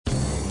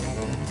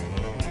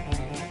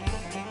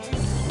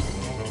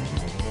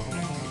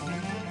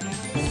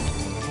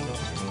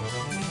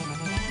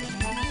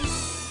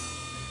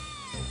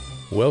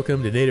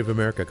Welcome to Native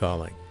America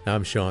Calling.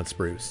 I'm Sean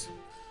Spruce.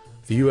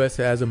 The U.S.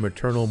 has a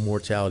maternal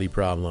mortality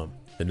problem.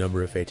 The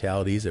number of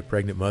fatalities of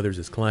pregnant mothers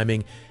is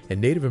climbing, and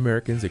Native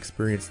Americans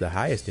experience the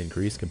highest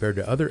increase compared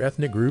to other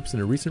ethnic groups in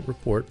a recent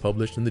report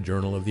published in the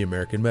Journal of the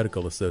American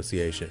Medical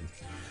Association.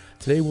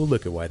 Today we'll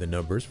look at why the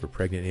numbers for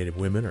pregnant Native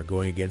women are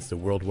going against the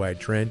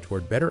worldwide trend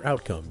toward better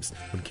outcomes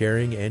when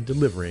carrying and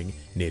delivering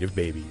Native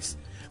babies.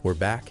 We're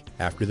back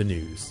after the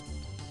news.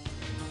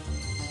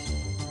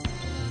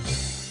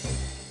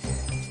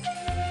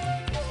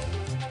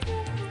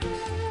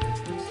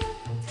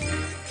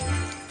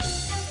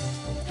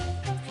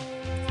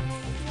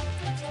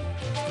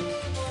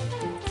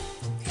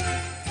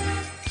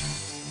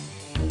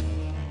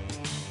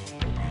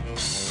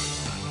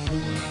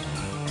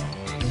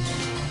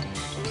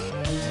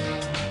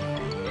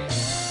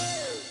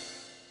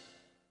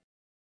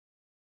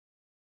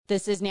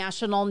 This is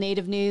National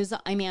Native News.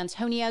 I'm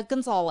Antonia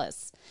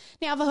Gonzalez.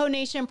 Navajo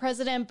Nation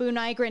President Boo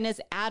Nygren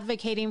is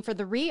advocating for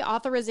the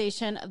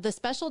reauthorization of the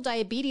Special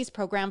Diabetes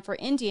Program for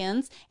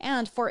Indians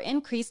and for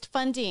increased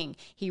funding.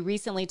 He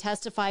recently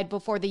testified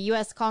before the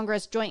U.S.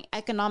 Congress Joint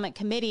Economic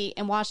Committee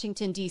in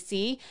Washington,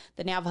 D.C.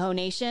 The Navajo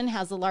Nation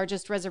has the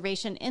largest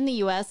reservation in the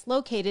U.S.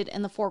 located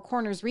in the Four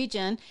Corners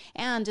region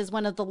and is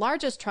one of the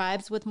largest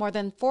tribes with more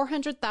than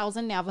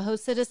 400,000 Navajo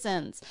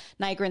citizens.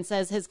 Nygren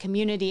says his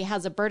community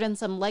has a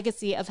burdensome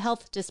legacy of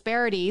health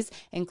disparities,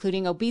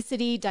 including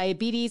obesity,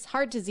 diabetes,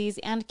 heart disease,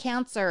 and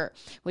cancer,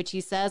 which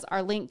he says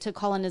are linked to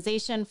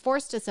colonization,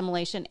 forced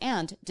assimilation,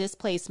 and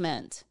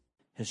displacement.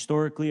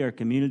 Historically, our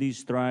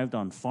communities thrived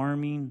on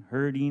farming,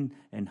 herding,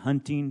 and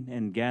hunting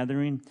and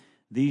gathering.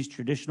 These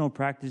traditional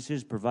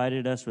practices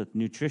provided us with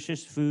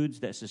nutritious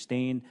foods that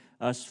sustained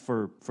us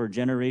for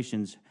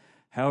generations.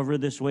 However,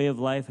 this way of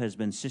life has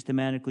been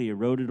systematically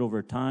eroded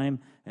over time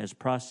as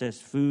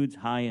processed foods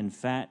high in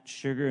fat,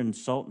 sugar, and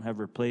salt have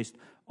replaced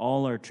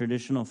all our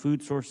traditional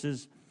food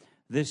sources.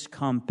 This,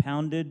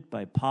 compounded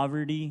by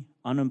poverty,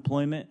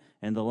 unemployment,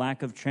 and the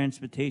lack of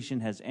transportation,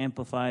 has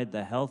amplified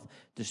the health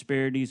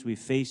disparities we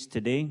face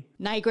today.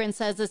 Nygren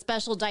says the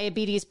Special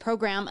Diabetes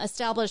Program,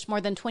 established more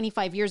than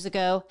 25 years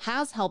ago,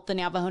 has helped the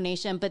Navajo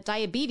Nation, but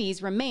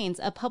diabetes remains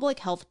a public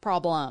health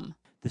problem.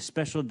 The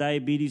Special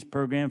Diabetes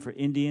Program for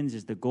Indians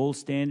is the gold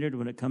standard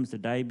when it comes to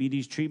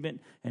diabetes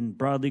treatment and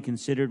broadly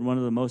considered one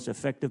of the most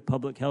effective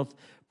public health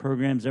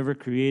programs ever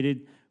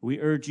created. We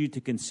urge you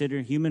to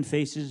consider human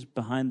faces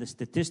behind the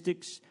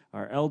statistics,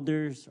 our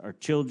elders, our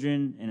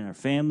children, and our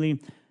family.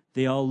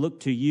 They all look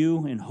to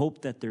you and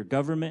hope that their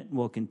government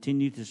will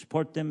continue to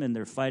support them in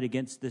their fight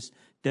against this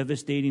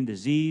devastating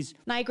disease.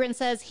 Nygren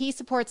says he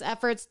supports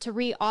efforts to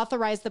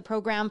reauthorize the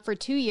program for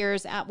 2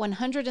 years at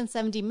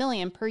 $170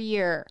 million per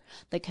year.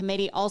 The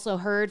committee also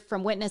heard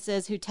from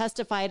witnesses who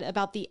testified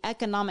about the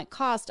economic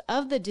cost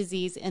of the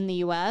disease in the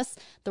U.S.,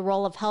 the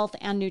role of health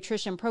and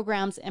nutrition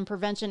programs in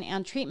prevention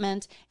and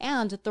treatment,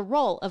 and the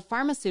role of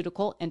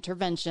pharmaceutical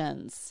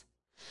interventions.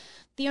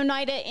 The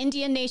Oneida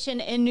Indian Nation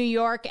in New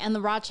York and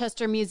the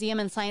Rochester Museum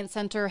and Science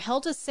Center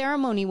held a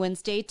ceremony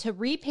Wednesday to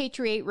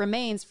repatriate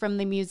remains from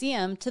the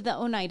museum to the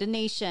Oneida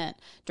Nation.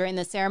 During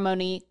the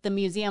ceremony, the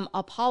museum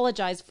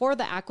apologized for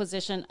the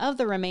acquisition of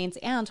the remains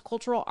and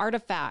cultural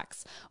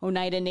artifacts.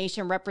 Oneida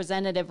Nation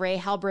Representative Ray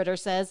Halbritter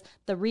says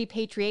the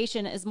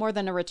repatriation is more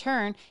than a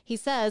return. He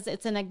says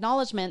it's an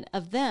acknowledgement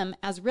of them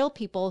as real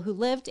people who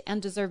lived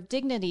and deserve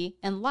dignity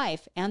in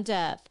life and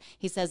death.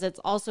 He says it's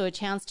also a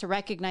chance to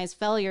recognize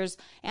failures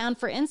and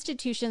for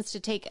institutions to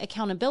take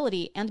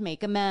accountability and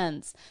make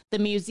amends. The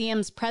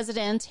museum's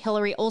president,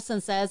 Hillary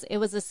Olson, says it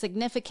was a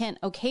significant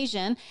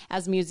occasion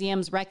as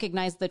museums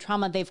recognize the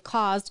trauma they've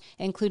caused,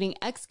 including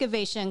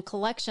excavation,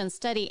 collection,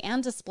 study,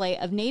 and display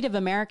of Native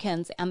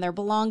Americans and their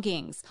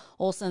belongings.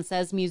 Olson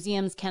says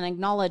museums can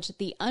acknowledge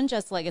the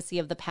unjust legacy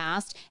of the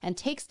past and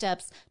take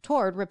steps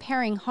toward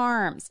repairing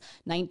harms.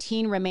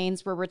 19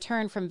 remains were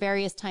returned from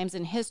various times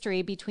in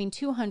history between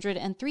 200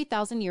 and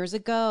 3,000 years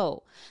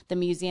ago. The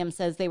museum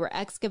says they were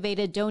excavated,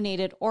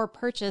 donated, or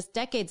purchased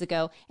decades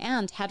ago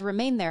and had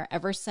remained there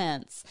ever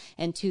since.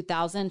 In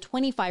 2000,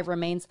 25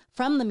 remains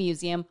from the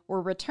museum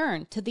were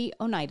returned to the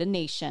Oneida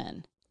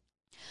Nation.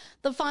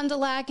 The Fond du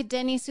Lac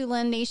Dene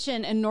Soulan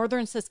Nation in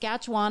northern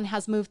Saskatchewan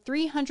has moved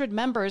 300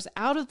 members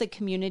out of the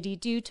community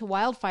due to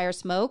wildfire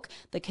smoke,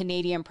 the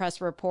Canadian Press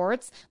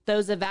reports.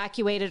 Those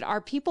evacuated are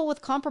people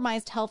with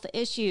compromised health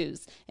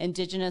issues.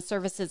 Indigenous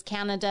Services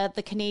Canada,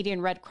 the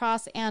Canadian Red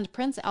Cross, and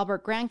Prince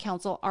Albert Grand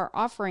Council are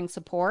offering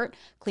support.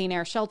 Clean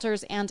air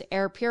shelters and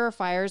air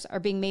purifiers are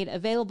being made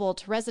available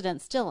to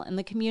residents still in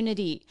the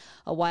community.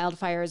 A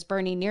wildfire is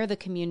burning near the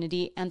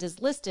community and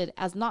is listed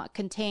as not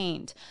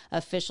contained.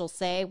 Officials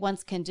say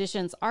once conditions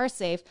are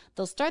safe,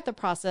 they'll start the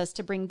process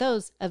to bring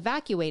those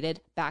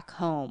evacuated back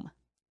home.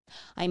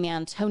 I'm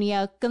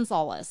Antonia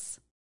Gonzalez.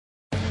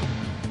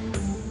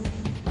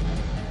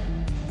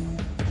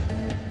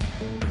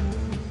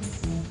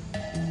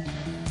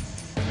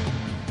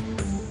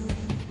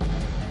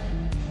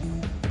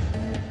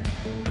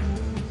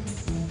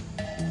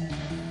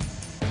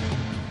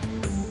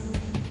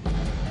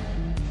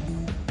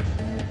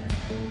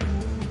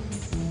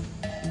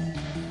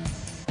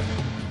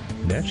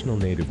 National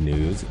Native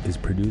News is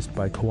produced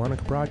by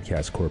Koahnic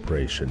Broadcast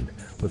Corporation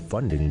with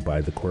funding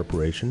by the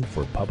Corporation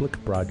for Public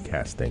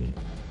Broadcasting.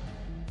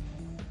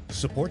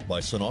 Support by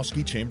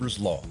Sonosky Chambers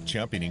Law,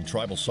 championing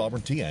tribal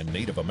sovereignty and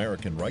Native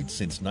American rights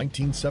since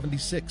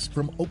 1976.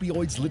 From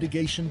opioids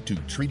litigation to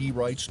treaty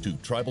rights to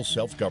tribal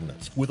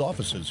self-governance. With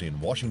offices in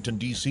Washington,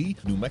 D.C.,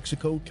 New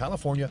Mexico,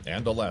 California,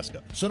 and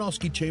Alaska.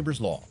 Sonosky Chambers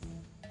Law.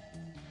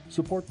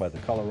 Support by the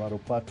Colorado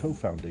Plateau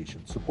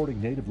Foundation, supporting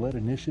Native-led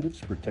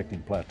initiatives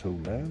protecting plateau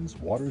lands,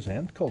 waters,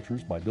 and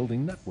cultures by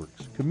building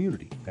networks,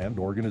 community, and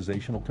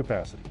organizational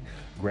capacity.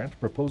 Grant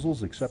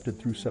proposals accepted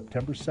through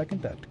September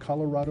 2nd at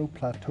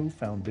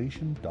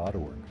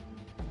coloradoplateaufoundation.org.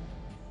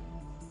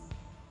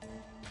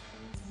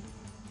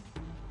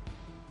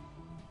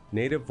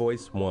 Native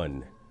Voice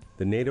One,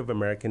 the Native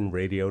American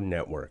Radio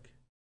Network.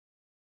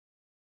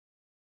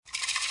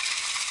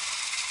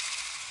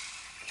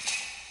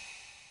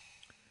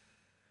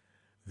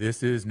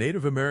 This is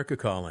Native America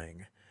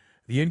Calling.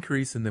 The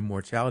increase in the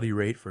mortality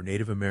rate for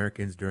Native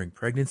Americans during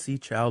pregnancy,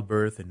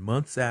 childbirth, and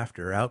months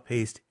after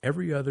outpaced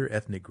every other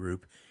ethnic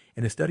group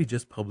in a study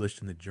just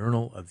published in the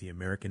Journal of the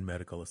American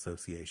Medical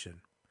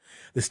Association.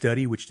 The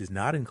study, which does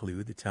not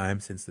include the time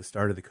since the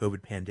start of the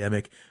COVID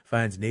pandemic,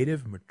 finds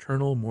Native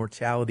maternal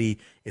mortality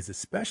is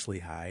especially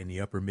high in the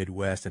upper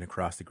Midwest and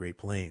across the Great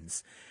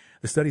Plains.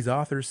 The study's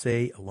authors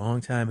say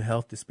long-time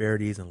health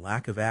disparities and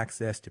lack of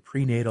access to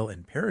prenatal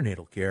and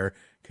perinatal care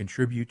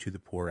contribute to the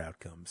poor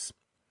outcomes.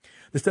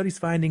 The study's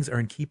findings are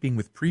in keeping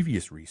with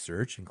previous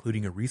research,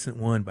 including a recent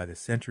one by the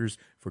Centers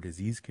for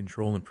Disease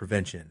Control and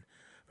Prevention.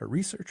 But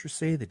researchers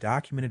say the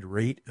documented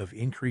rate of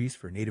increase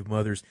for Native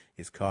mothers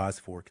is cause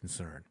for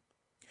concern.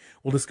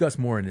 We'll discuss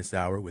more in this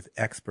hour with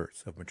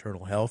experts of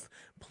maternal health.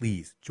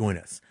 Please join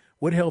us.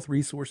 What health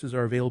resources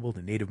are available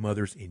to Native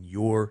mothers in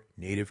your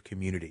Native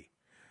community?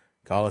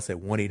 Call us at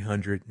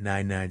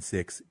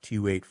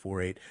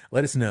 1-800-996-2848.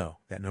 Let us know.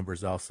 That number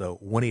is also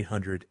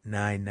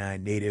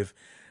 1-800-99-NATIVE.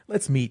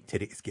 Let's meet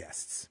today's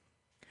guests.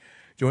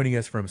 Joining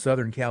us from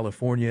Southern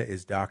California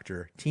is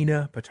Dr.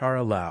 Tina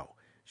Patara-Lau.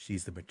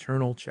 She's the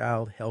maternal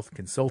child health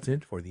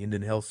consultant for the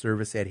Indian Health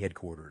Service at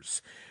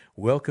headquarters.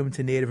 Welcome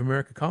to Native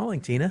America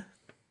Calling, Tina.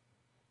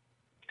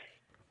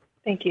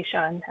 Thank you,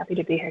 Sean. Happy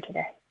to be here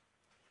today.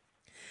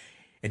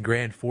 In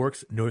Grand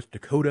Forks, North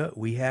Dakota,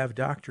 we have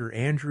Dr.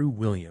 Andrew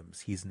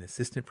Williams. He's an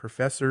assistant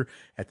professor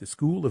at the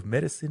School of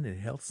Medicine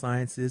and Health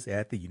Sciences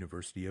at the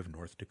University of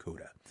North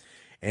Dakota.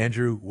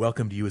 Andrew,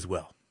 welcome to you as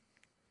well.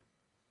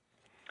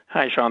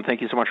 Hi, Sean.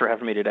 Thank you so much for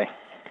having me today.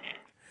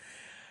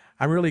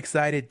 I'm really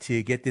excited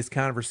to get this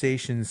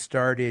conversation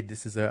started.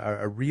 This is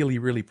a really,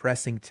 really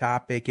pressing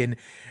topic. And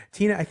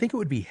Tina, I think it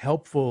would be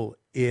helpful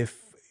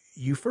if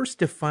you first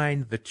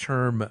define the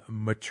term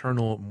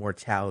maternal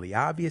mortality.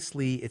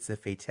 Obviously, it's a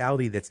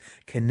fatality that's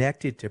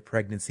connected to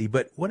pregnancy,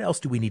 but what else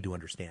do we need to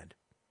understand?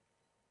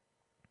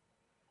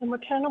 The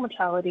maternal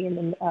mortality in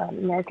the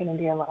American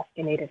Indian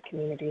Alaska Native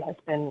community has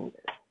been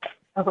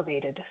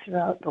elevated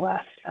throughout the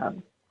last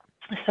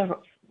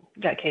several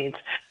decades,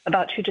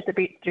 about 2 to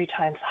 3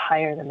 times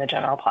higher than the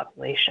general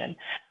population.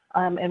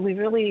 And we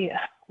really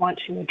want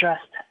to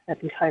address that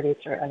these high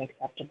rates are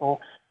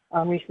unacceptable.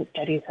 Recent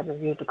studies have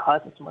reviewed the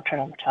causes of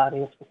maternal mortality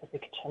with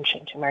specific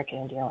attention to American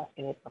Indian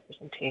Alaska Native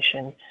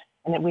representation,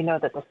 and that we know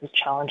that this is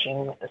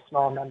challenging with a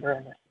small number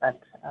and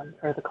respect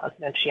for the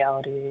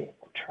confidentiality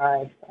of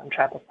tribes,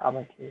 tribal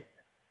sovereignty,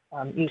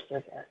 use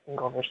of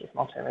single versus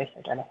multi-race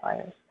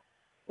identifiers.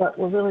 But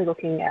we're really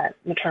looking at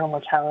maternal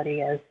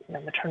mortality as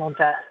maternal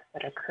death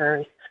that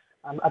occurs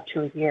up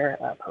to a year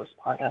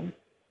postpartum.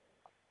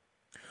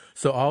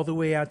 So all the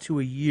way out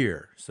to a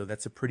year. So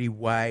that's a pretty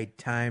wide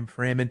time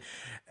frame. And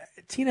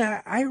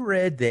Tina, I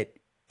read that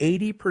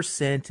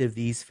 80% of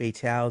these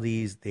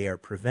fatalities, they are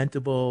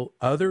preventable.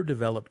 Other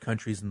developed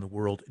countries in the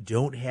world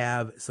don't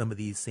have some of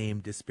these same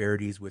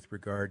disparities with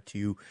regard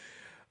to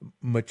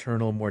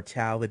maternal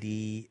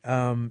mortality.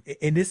 And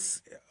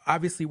this,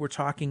 obviously, we're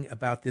talking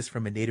about this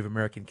from a Native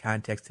American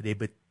context today,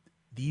 but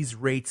these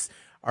rates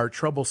are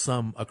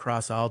troublesome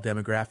across all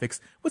demographics.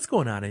 What's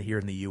going on in here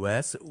in the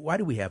U.S.? Why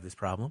do we have this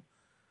problem?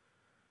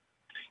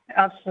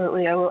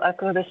 Absolutely. I will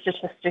echo the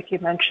statistic you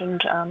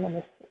mentioned in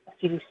this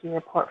CDC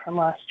report from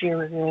last year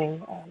reviewing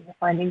the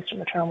findings from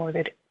maternal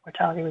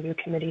mortality review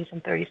committees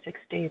in 36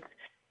 states.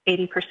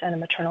 80% of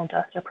maternal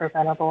deaths are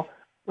preventable.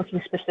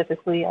 Looking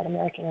specifically at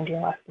American Indian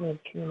Alaska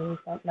Native communities,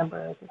 that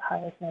number is as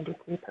high as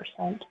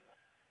 93%.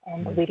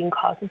 The leading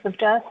causes of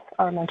death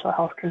are mental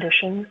health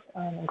conditions,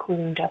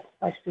 including deaths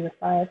by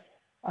suicide,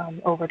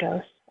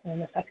 overdose,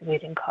 and the second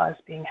leading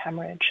cause being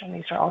hemorrhage. And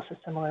these are also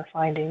similar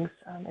findings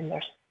in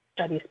their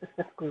study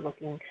specifically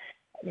looking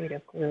at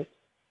Native groups.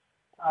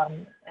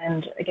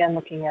 And again,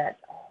 looking at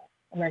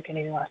American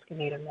Indian Alaska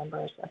Native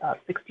members,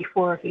 about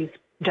 64 of these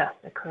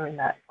deaths occur in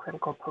that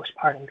critical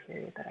postpartum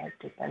period that I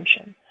did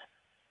mention.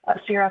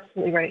 So you're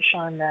absolutely right,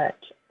 Sean, that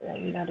the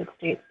United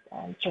States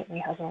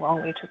certainly has a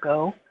long way to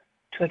go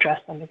to address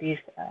some of these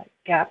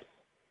gaps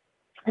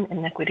and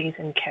inequities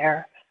in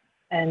care.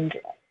 And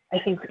I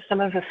think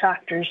some of the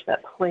factors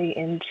that play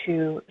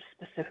into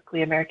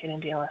specifically American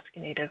Indian Alaska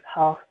Native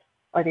health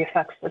are the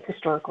effects of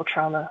historical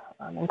trauma,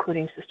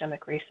 including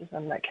systemic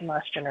racism that can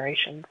last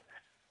generations,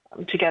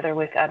 together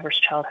with adverse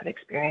childhood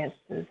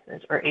experiences,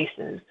 or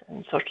ACEs,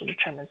 and social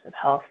determinants of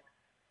health,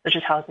 such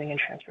as housing and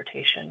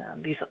transportation.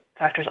 These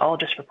factors all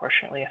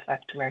disproportionately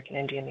affect American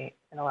Indian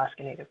and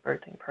Alaska Native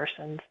birthing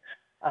persons,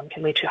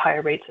 can lead to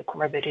higher rates of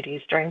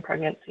comorbidities during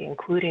pregnancy,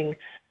 including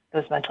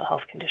those mental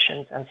health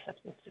conditions and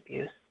substance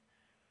abuse.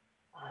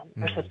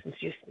 Substance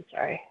use, I'm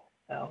sorry.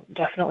 So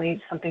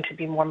definitely something to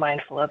be more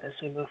mindful of as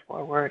we move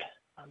forward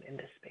in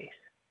this space.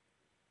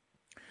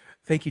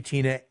 Thank you,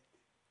 Tina.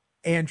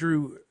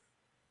 Andrew,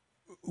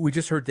 we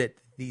just heard that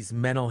these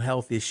mental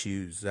health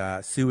issues,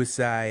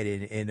 suicide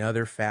and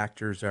other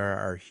factors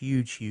are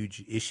huge,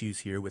 huge issues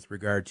here with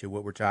regard to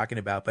what we're talking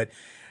about. But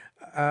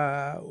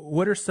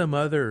what are some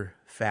other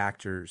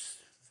factors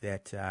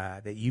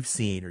that you've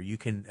seen or you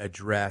can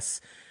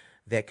address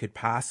that could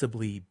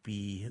possibly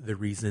be the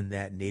reason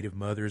that Native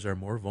mothers are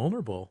more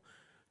vulnerable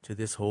to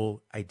this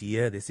whole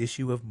idea, this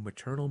issue of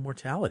maternal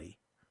mortality?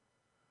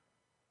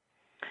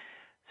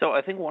 So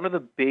I think one of the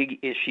big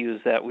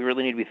issues that we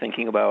really need to be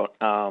thinking about,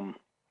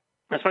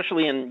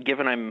 especially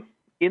given I'm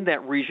in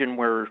that region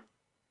where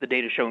the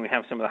data is showing we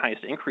have some of the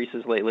highest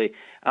increases lately,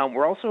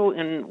 we're also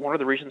in one of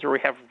the regions where we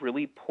have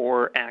really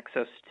poor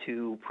access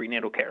to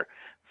prenatal care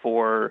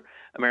for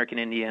American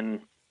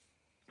Indian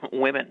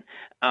women.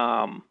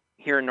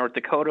 Here in North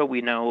Dakota,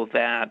 we know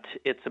that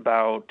it's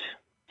about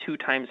 2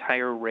 times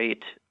higher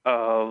rate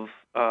of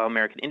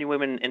American Indian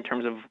women in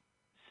terms of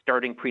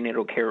starting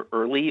prenatal care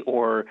early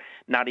or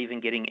not even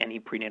getting any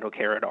prenatal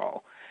care at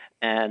all.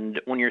 And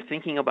when you're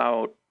thinking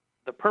about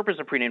the purpose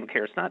of prenatal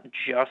care, it's not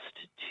just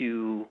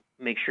to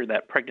make sure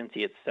that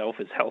pregnancy itself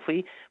is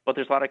healthy, but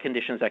there's a lot of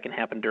conditions that can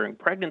happen during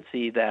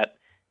pregnancy that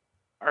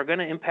are going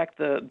to impact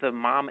the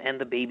mom and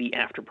the baby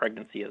after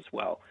pregnancy as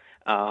well.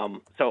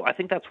 So I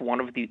think that's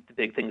one of the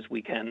big things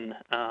we can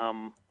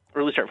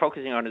really start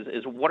focusing on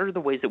is what are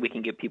the ways that we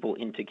can get people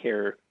into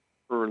care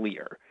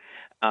earlier?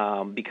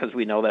 Because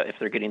we know that if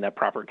they're getting that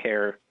proper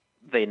care,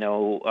 they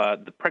know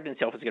the pregnancy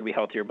itself is going to be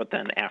healthier, but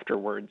then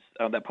afterwards,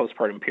 that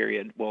postpartum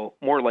period will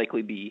more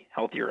likely be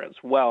healthier as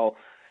well.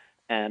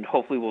 And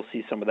hopefully we'll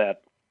see some of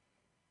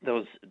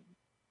those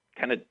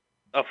kind of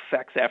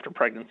effects after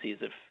pregnancies.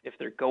 If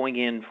they're going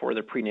in for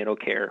the prenatal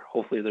care,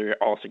 hopefully they're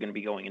also going to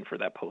be going in for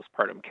that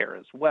postpartum care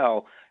as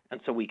well. And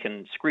so we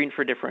can screen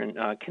for different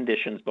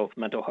conditions, both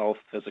mental health,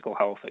 physical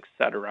health, et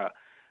cetera,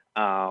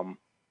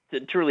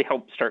 to really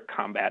help start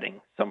combating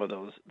some of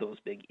those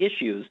big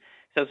issues.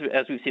 So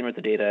as we've seen with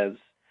the data, as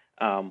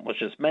was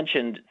just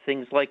mentioned,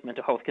 things like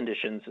mental health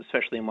conditions,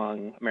 especially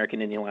among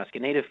American Indian Alaska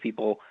Native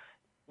people,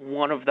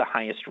 one of the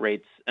highest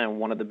rates and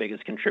one of the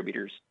biggest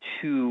contributors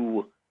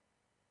to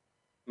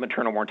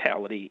maternal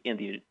mortality in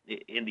the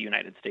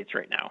United States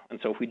right now. And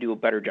so if we do a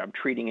better job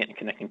treating it and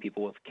connecting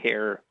people with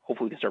care,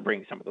 hopefully we can start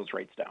bringing some of those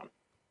rates down.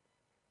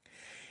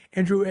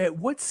 Andrew, at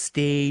what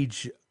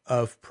stage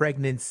of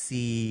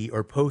pregnancy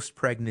or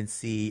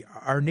post-pregnancy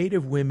are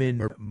Native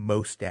women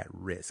most at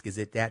risk? Is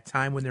it that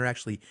time when they're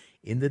actually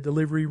in the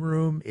delivery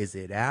room? Is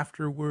it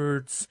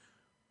afterwards?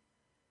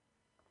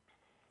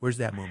 Where's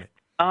that moment?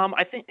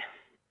 I think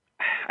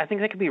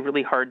that can be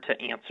really hard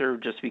to answer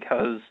just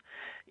because,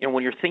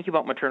 when you're thinking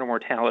about maternal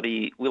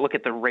mortality, we look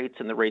at the rates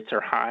and the rates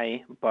are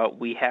high, but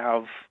we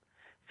have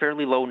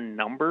fairly low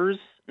numbers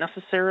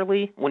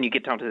necessarily when you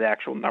get down to the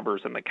actual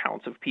numbers and the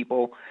counts of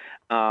people.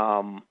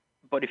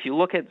 But if you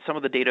look at some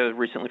of the data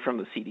recently from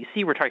the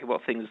CDC, we're talking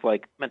about things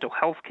like mental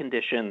health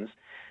conditions,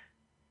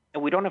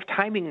 and we don't have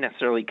timing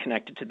necessarily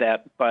connected to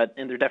that, but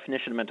in their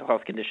definition of mental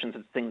health conditions,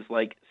 it's things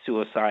like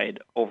suicide,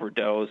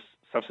 overdose,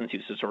 substance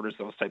use disorders,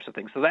 those types of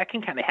things. So that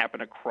can kind of happen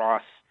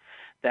across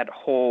that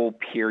whole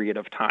period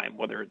of time,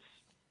 whether it's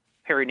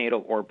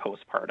perinatal or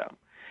postpartum.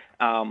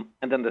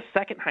 And then the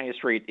second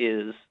highest rate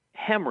is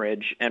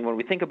hemorrhage. And when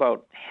we think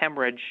about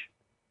hemorrhage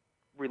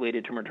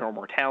related to maternal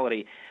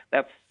mortality,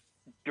 that's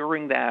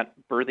during that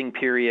birthing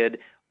period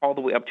all the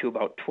way up to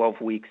about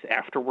 12 weeks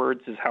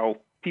afterwards is how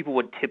people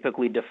would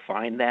typically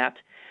define that.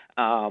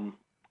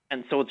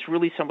 And so it's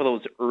really some of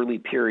those early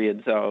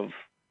periods of,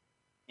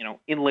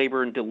 in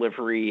labor and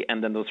delivery,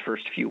 and then those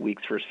first few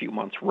weeks, first few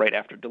months right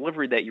after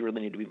delivery that you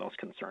really need to be most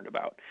concerned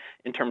about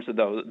in terms of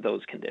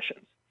those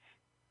conditions.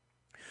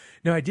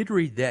 Now, I did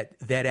read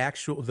that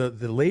actual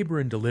the labor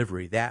and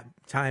delivery, that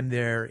time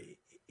there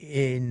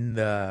in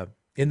the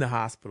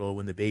hospital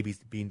when the baby's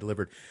being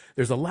delivered,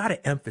 there's a lot of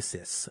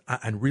emphasis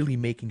on really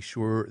making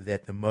sure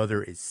that the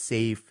mother is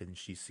safe and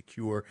she's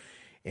secure.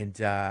 And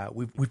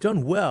we've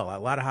done well. A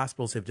lot of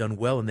hospitals have done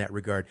well in that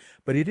regard.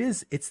 But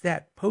it's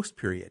that post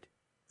period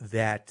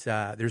that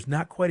there's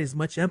not quite as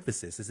much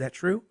emphasis. Is that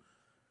true?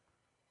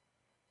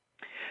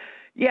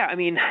 Yeah,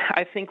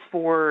 I think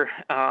for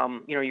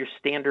your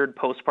standard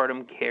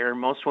postpartum care,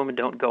 most women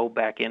don't go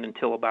back in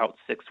until about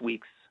 6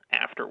 weeks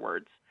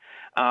afterwards.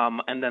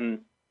 And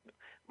then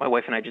my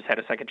wife and I just had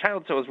a second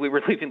child, so as we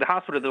were leaving the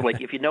hospital, they're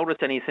like, if you notice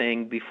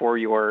anything before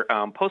your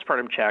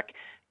postpartum check,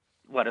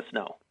 let us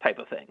know type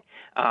of thing.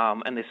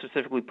 And they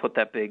specifically put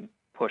that big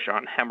push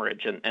on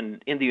hemorrhage.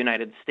 And in the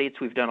United States,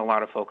 we've done a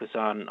lot of focus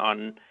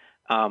on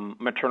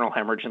maternal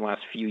hemorrhage in the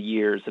last few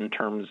years in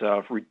terms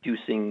of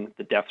reducing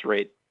the death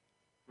rate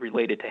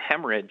related to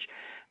hemorrhage.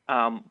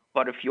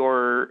 But if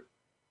you're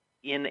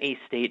in a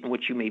state in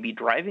which you may be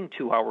driving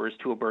 2 hours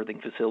to a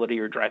birthing facility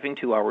or driving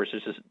 2 hours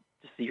to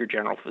see your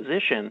general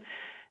physician,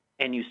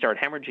 and you start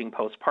hemorrhaging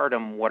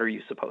postpartum, what are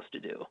you supposed to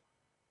do?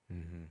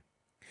 Mm-hmm.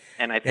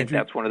 And I think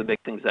that's one of the big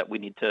things that we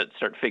need to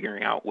start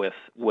figuring out with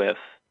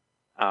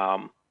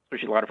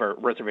especially a lot of our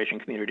reservation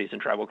communities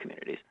and tribal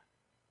communities.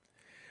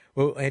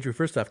 Well, Andrew,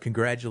 first off,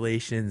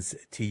 congratulations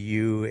to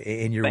you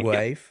and your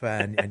wife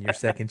on your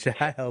second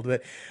child.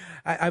 But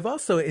I've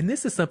also, and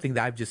this is something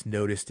that I've just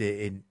noticed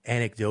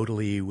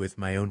anecdotally with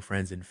my own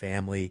friends and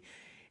family,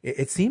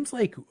 it seems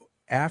like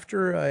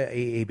after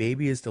a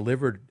baby is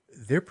delivered,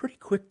 they're pretty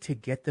quick to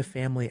get the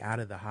family out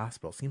of the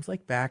hospital. Seems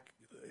like back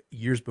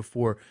years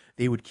before,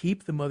 they would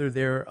keep the mother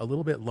there a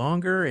little bit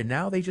longer, and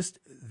now they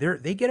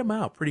get them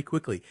out pretty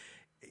quickly.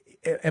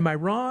 Am I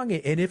wrong?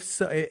 And if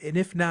so, and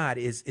if not,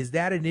 is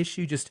that an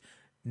issue? Just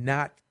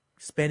not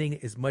spending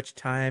as much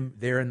time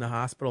there in the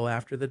hospital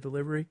after the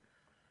delivery?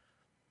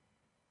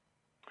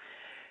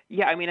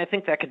 Yeah, I mean, I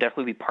think that could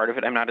definitely be part of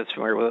it. I'm not as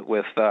familiar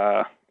with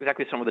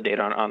exactly some of the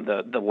data on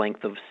the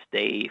length of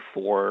stay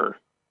for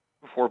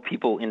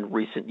people in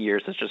recent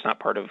years. It's just not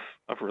part of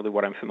really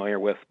what I'm familiar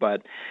with.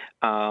 But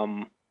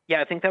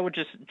yeah, I think that would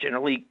just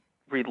generally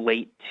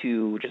relate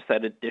to just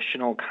that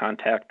additional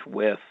contact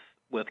with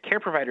care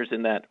providers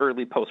in that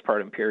early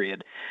postpartum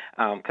period.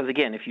 Because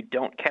again, if you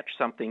don't catch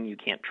something, you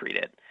can't treat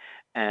it.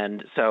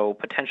 And so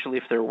potentially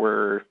if there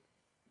were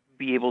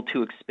be able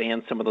to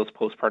expand some of those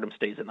postpartum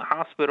stays in the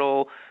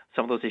hospital,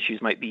 some of those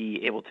issues might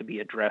be able to be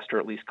addressed or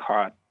at least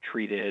caught,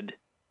 treated,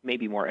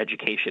 maybe more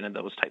education and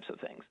those types of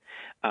things.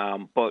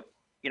 But,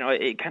 you know,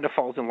 it kind of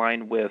falls in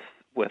line with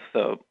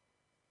the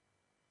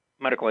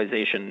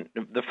medicalization,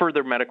 the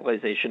further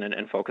medicalization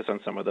and focus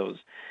on some of those,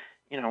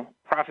 you know,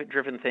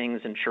 profit-driven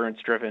things,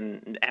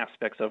 insurance-driven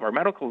aspects of our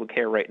medical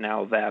care right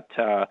now that,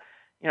 you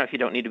know, if you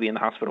don't need to be in the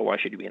hospital, why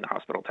should you be in the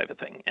hospital type of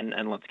thing?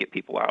 And let's get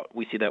people out.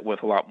 We see that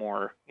with a lot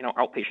more, you know,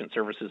 outpatient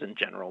services in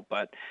general.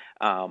 But,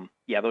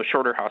 yeah, those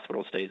shorter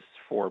hospital stays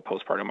for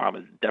postpartum mom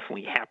is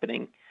definitely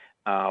happening.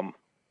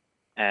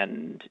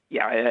 And,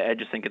 yeah, I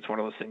just think it's one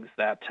of those things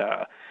that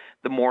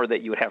the more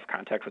that you would have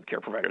contact with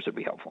care providers would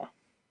be helpful.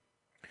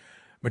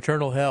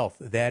 Maternal health,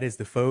 that is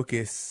the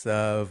focus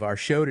of our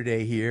show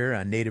today here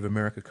on Native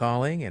America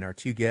Calling, and our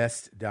two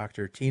guests,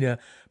 Dr. Tina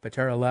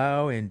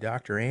Patara-Lau and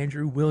Dr.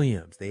 Andrew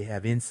Williams. They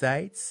have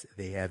insights,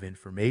 they have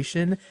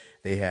information,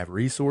 they have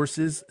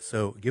resources,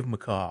 so give them a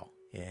call.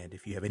 And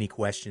if you have any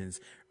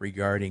questions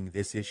regarding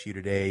this issue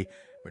today,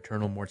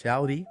 maternal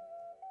mortality,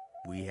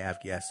 we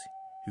have guests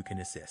who can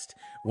assist.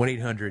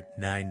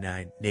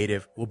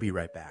 1-800-99-NATIVE. We'll be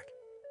right back.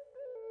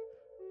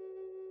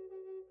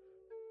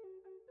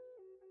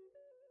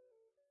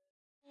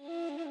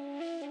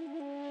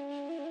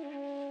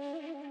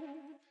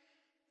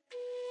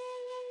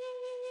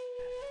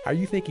 Are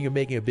you thinking of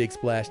making a big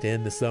splash to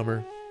end the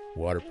summer?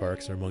 Water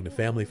parks are among the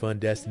family fun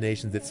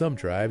destinations that some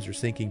tribes are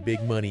sinking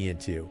big money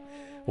into.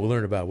 We'll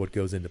learn about what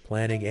goes into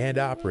planning and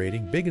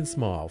operating big and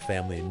small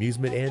family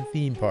amusement and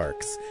theme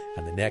parks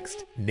on the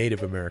next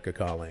Native America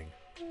Calling.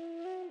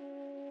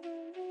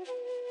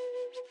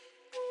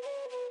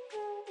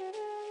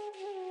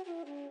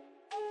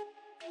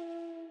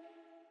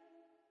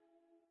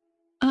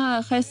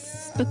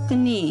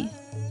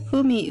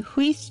 Humi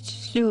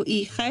huist lu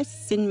I chas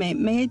sin me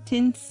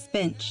meetin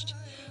spenched.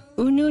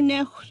 Unu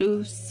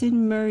nechlu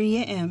sin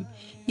Miriam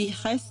I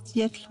chas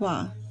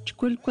yetlwa.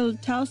 Chquilquil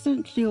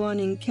 1000 luon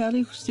in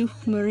Kelly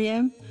such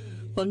Miriam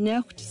will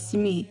necht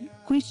smi.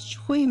 Quist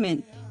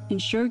huimen in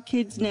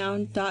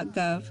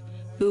surekidsnow.gov.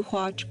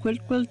 Buhwa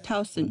chquilquil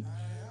 1000.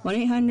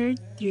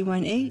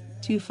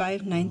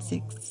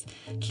 1-800-318-2596.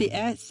 Tli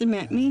at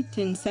Samatmeet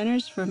in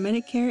Centers for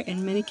Medicare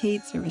and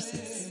Medicaid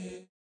Services.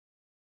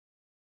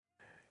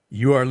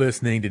 You are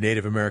listening to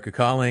Native America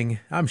Calling.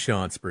 I'm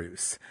Sean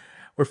Spruce.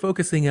 We're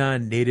focusing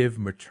on Native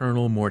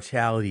maternal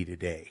mortality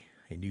today.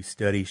 A new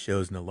study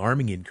shows an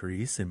alarming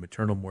increase in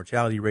maternal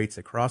mortality rates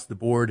across the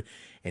board,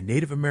 and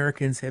Native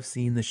Americans have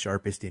seen the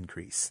sharpest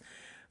increase.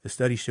 The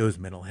study shows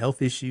mental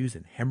health issues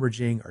and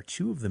hemorrhaging are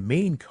two of the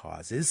main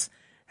causes.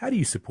 How do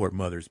you support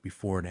mothers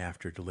before and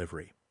after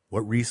delivery?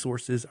 What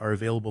resources are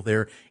available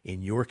there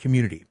in your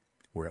community?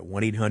 We're at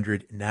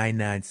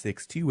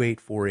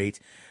 1-800-996-2848.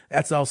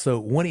 That's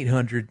also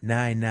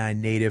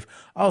 1-800-99-NATIVE.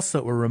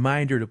 Also, a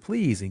reminder to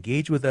please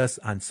engage with us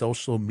on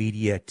social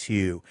media,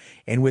 too.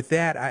 And with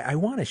that, I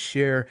want to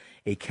share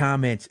a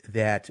comment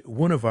that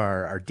one of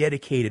our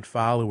dedicated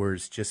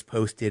followers just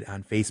posted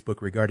on Facebook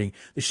regarding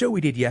the show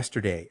we did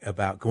yesterday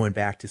about going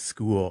back to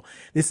school.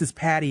 This is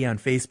Patty on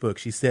Facebook.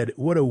 She said,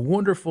 "What a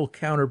wonderful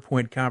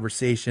counterpoint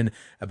conversation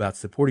about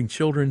supporting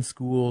children's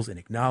schools and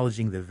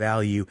acknowledging the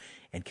value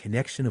and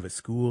connection of a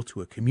school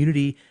to a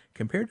community,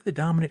 compared to the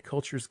dominant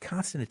culture's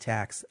constant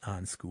attacks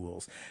on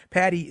schools.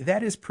 Patty,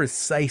 that is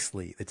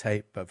precisely the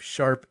type of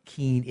sharp,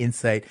 keen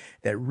insight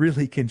that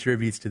really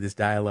contributes to this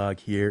dialogue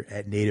here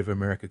at Native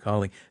America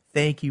Calling.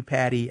 Thank you,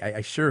 Patty.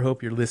 I sure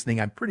hope you're listening.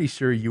 I'm pretty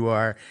sure you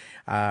are.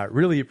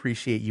 Really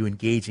appreciate you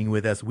engaging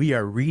with us. We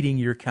are reading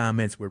your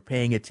comments. We're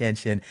paying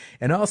attention.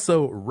 And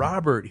also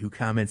Robert, who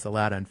comments a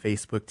lot on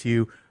Facebook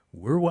too.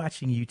 We're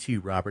watching you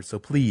too, Robert. So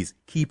please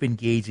keep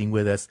engaging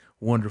with us.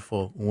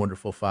 Wonderful,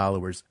 wonderful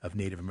followers of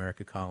Native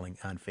America Calling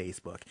on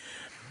Facebook.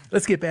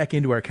 Let's get back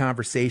into our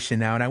conversation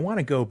now. And I want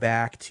to go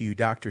back to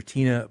Dr.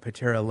 Tina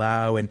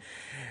Patera-Lau. And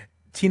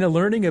Tina,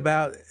 learning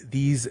about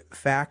these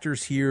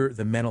factors here,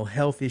 the mental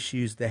health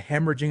issues, the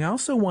hemorrhaging, I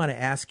also want to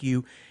ask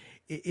you,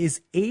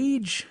 is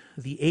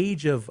the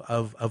age of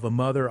a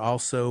mother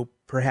also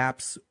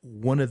perhaps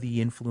one of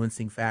the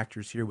influencing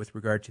factors here with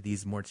regard to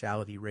these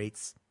mortality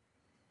rates?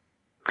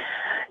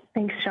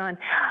 Thanks, Sean.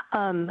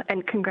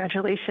 And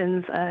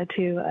congratulations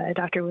to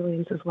Dr.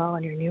 Williams as well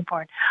on your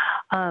newborn.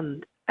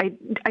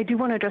 I do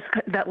want to address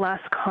that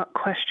last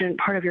question,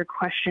 part of your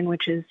question,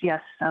 which is,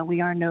 yes,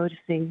 we are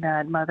noticing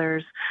that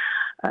mothers,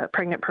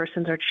 pregnant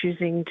persons are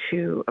choosing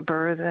to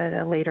birth at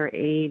a later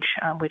age,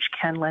 which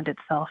can lend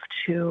itself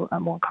to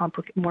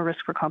more risk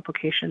for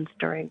complications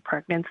during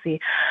pregnancy.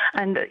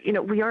 And,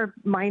 we are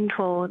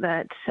mindful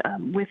that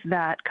with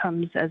that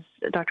comes, as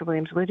Dr.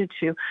 Williams alluded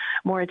to,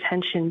 more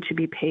attention to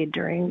be paid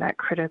during that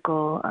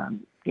critical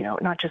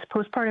not just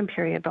postpartum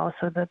period, but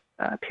also the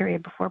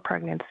period before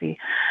pregnancy,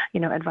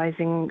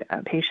 advising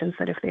patients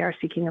that if they are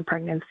seeking a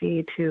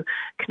pregnancy to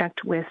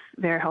connect with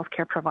their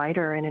healthcare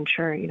provider and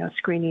ensure,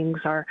 screenings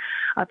are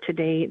up to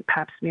date,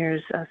 pap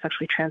smears,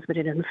 sexually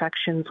transmitted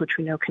infections, which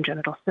we know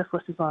congenital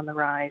syphilis is on the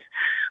rise,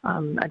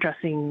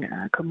 addressing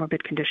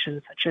comorbid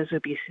conditions such as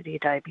obesity,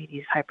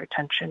 diabetes,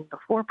 hypertension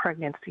before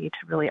pregnancy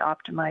to really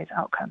optimize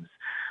outcomes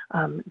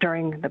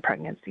during the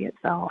pregnancy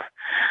itself.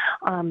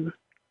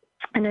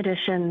 In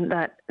addition,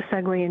 that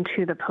segue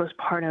into the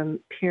postpartum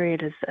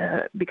period is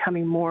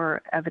becoming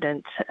more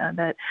evident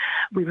that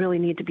we really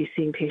need to be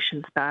seeing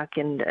patients back.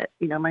 And,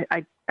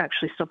 I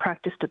actually still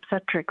practiced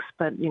obstetrics,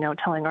 but,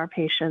 telling our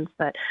patients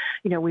that,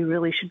 we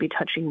really should be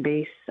touching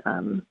base,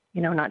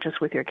 not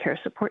just with your care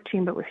support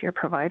team, but with your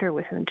provider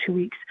within 2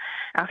 weeks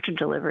after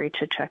delivery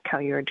to check how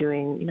you're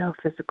doing,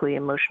 physically,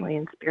 emotionally,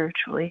 and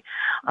spiritually.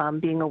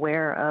 Being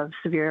aware of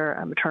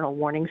severe maternal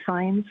warning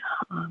signs.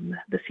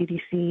 The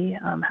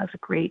CDC has a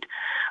great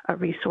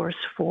resource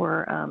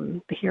for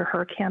the Hear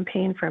Her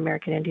campaign for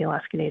American Indian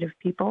Alaska Native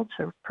people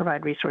to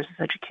provide resources,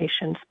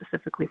 education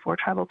specifically for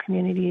tribal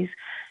communities,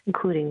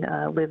 including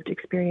lived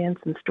experience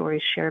and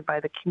stories shared by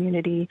the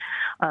community.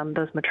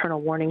 Those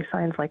maternal warning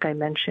signs, like I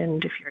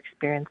mentioned, if you're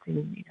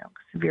experiencing,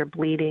 severe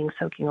bleeding,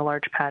 soaking a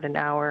large pad an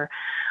hour,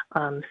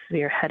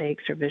 severe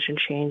headaches or vision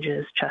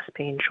changes, chest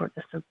pain,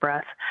 shortness of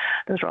breath,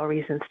 those are all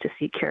reasons to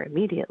seek care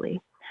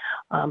immediately.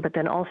 But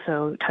then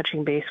also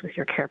touching base with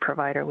your care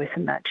provider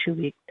within that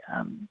 2-week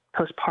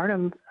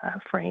postpartum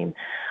frame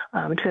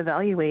to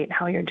evaluate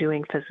how you're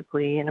doing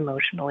physically and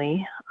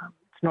emotionally.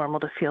 It's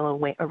normal to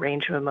feel a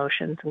range of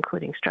emotions,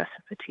 including stress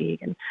and fatigue.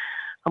 And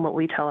what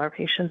we tell our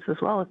patients as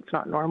well, it's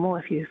not normal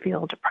if you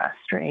feel depressed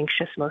or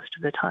anxious most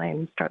of the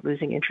time, start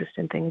losing interest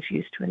in things you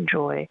used to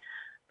enjoy,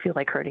 feel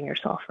like hurting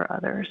yourself or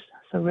others.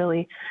 So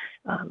really,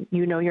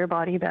 your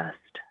body best.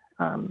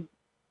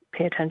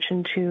 Pay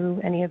attention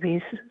to any of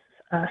these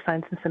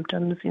signs and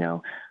symptoms,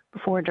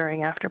 before,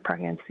 during, after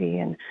pregnancy,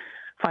 and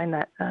find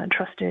that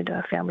trusted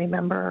family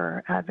member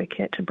or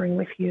advocate to bring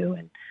with you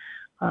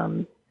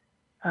and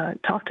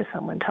talk to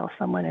someone, tell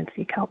someone, and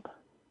seek help.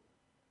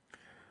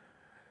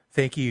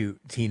 Thank you,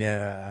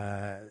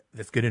 Tina.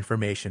 That's good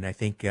information. I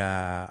think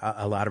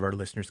a lot of our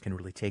listeners can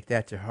really take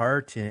that to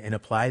heart and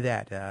apply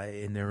that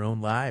in their own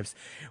lives.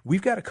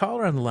 We've got a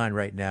caller on the line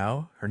right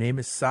now. Her name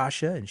is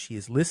Sasha, and she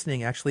is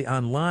listening actually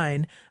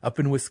online up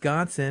in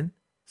Wisconsin.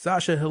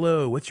 Sasha,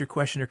 hello. What's your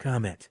question or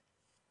comment?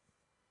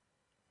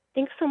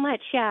 Thanks so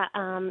much. Yeah,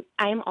 I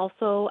am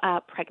also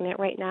pregnant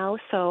right now,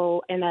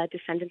 and a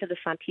descendant of the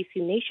Santee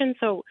Sioux Nation,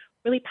 so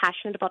really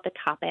passionate about the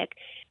topic.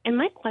 And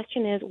my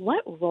question is,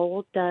 what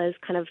role does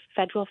kind of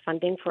federal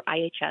funding for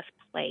IHS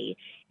play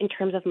in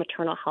terms of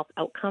maternal health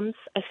outcomes?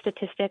 A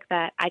statistic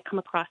that I come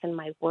across in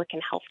my work in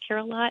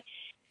healthcare a lot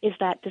is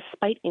that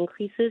despite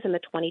increases in the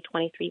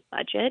 2023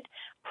 budget,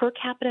 per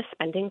capita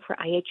spending for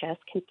IHS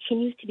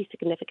continues to be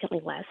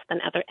significantly less than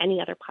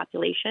any other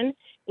population,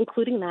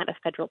 including that of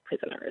federal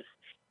prisoners.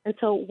 And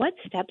so what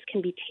steps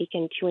can be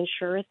taken to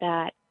ensure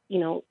that,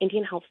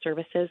 Indian Health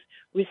Services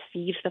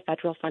receives the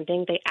federal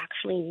funding they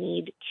actually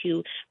need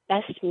to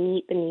best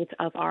meet the needs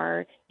of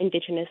our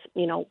Indigenous,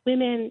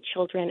 women,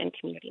 children, and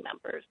community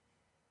members?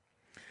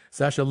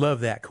 Sasha, love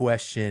that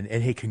question.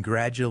 And hey,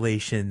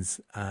 congratulations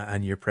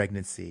on your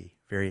pregnancy.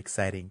 Very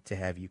exciting to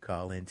have you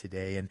call in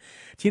today. And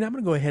Tina, I'm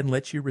going to go ahead and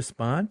let you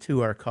respond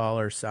to our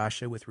caller,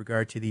 Sasha, with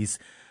regard to these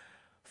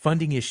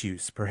funding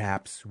issues,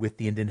 perhaps, with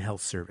the Indian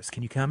Health Service.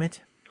 Can you comment?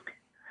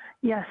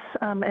 Yes,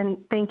 and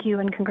thank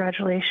you and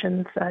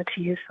congratulations to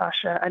you,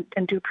 Sasha.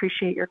 I do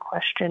appreciate your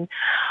question.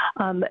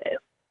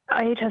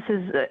 IHS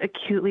is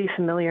acutely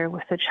familiar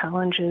with the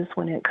challenges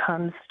when it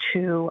comes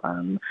to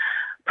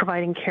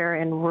providing care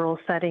in rural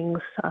settings.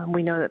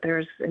 We know that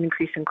there's an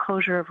increasing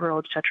closure of rural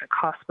obstetric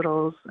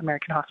hospitals.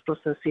 American Hospital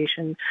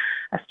Association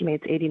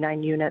estimates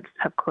 89 units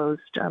have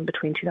closed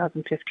between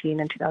 2015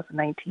 and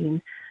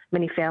 2019.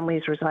 Many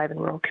families reside in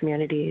rural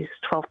communities.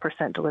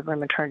 12% deliver in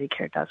maternity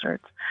care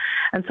deserts.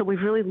 And so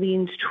we've really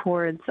leaned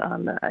towards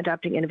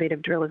adapting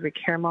innovative delivery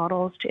care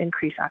models to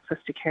increase access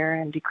to care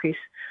and decrease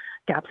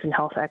gaps in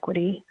health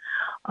equity.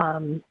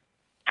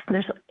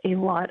 There's a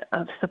lot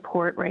of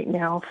support right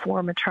now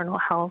for maternal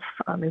health,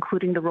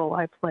 including the role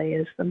I play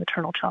as the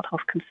maternal child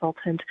health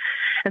consultant.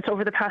 And so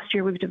over the past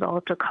year, we've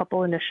developed a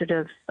couple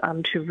initiatives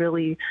to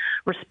really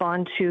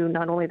respond to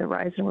not only the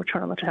rise in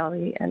maternal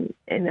mortality and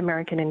in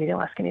American and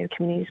Alaska Native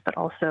communities, but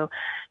also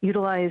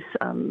utilize,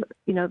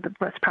 the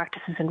best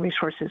practices and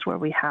resources where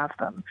we have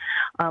them.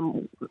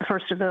 The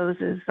first of those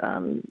is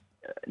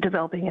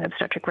developing an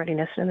obstetric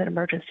readiness in an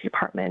emergency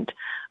department,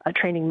 a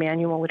training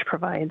manual which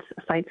provides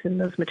sites in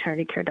those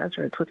maternity care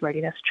deserts with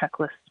readiness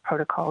checklists,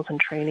 protocols, and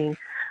training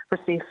for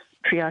safe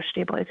triage,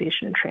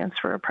 stabilization, and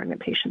transfer of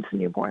pregnant patients and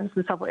newborns.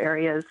 And several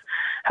areas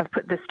have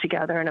put this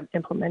together and have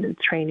implemented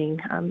training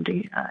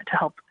to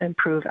help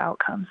improve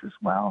outcomes as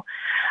well.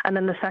 And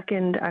then the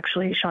second,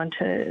 actually, Sean,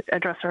 to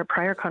address our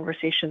prior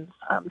conversations,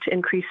 to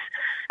increase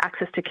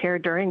access to care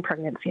during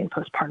pregnancy and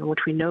postpartum,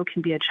 which we know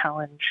can be a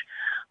challenge.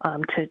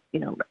 To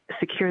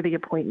secure the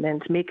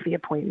appointment, make the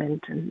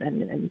appointment,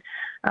 and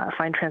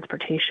find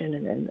transportation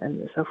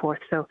and so forth.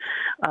 So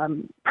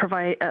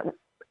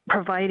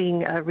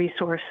providing a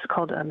resource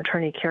called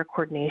Maternity Care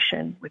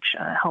Coordination, which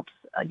helps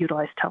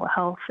utilize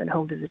telehealth and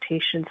home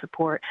visitation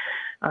support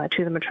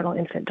to the maternal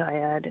infant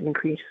dyad and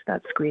increase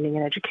that screening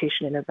and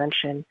education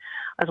intervention,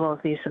 as well as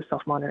the use of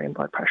self-monitoring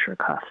blood pressure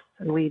cuffs.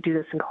 And we do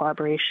this in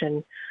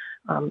collaboration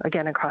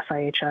again, across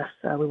IHS,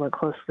 we work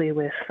closely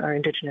with our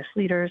Indigenous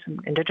leaders and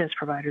Indigenous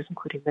providers,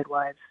 including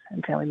midwives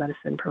and family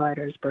medicine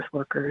providers, birth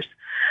workers,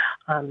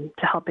 to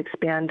help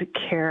expand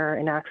care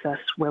and access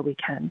where we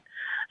can.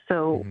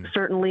 So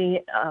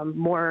certainly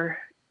more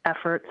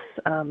efforts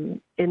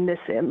in this,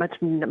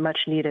 much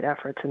needed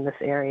efforts in this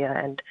area.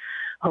 And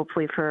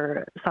hopefully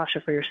for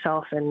Sasha, for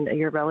yourself and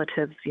your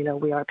relatives,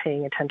 we are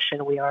paying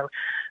attention. We are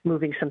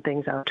moving some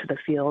things out to the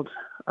field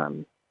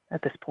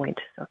at this point.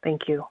 So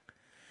thank you.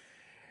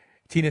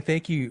 Tina,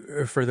 thank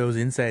you for those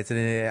insights.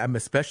 And I'm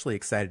especially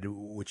excited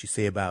what you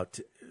say about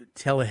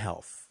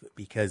telehealth,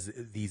 because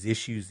these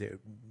issues that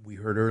we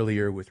heard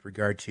earlier with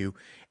regard to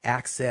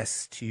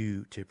access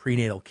to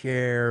prenatal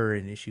care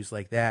and issues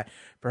like that,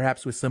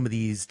 perhaps with some of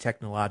these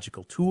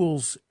technological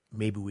tools,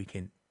 maybe we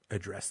can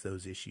address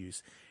those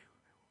issues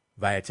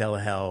via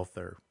telehealth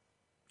or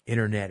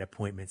internet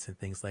appointments and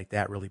things like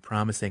that. Really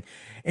promising.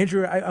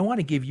 Andrew, I want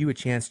to give you a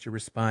chance to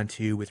respond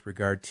to with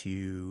regard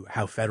to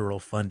how federal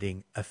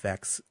funding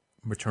affects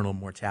maternal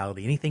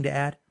mortality. Anything to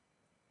add?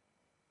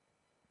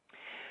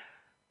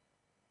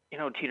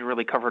 Tina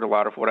really covered a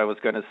lot of what I was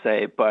going to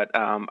say, but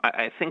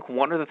I think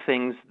one of the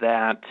things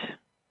that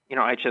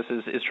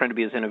IHS is trying to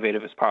be as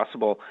innovative as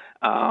possible,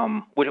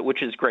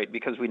 which is great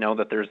because we know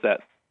that there's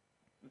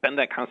been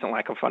that constant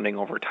lack of funding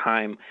over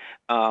time.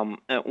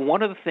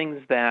 One of the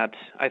things that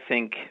I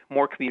think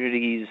more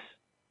communities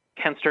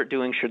can start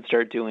doing, should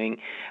start doing,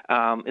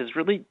 is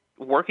really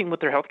working with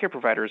their healthcare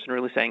providers and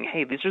really saying,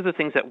 hey, these are the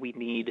things that we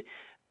need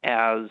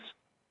as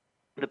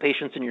the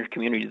patients in your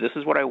community. This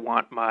is what I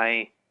want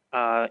my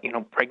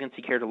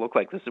pregnancy care to look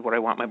like. This is what I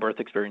want my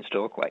birth experience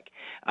to look like.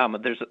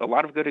 There's a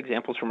lot of good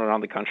examples from around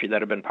the country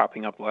that have been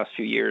popping up the last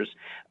few years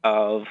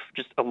of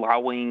just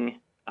allowing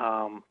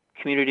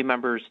community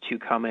members to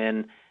come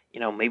in.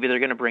 Maybe they're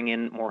going to bring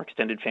in more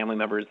extended family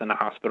members than a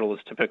hospital is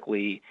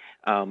typically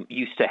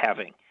used to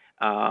having.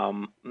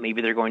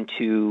 Maybe they're going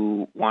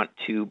to want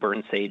to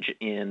burn sage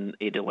in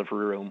a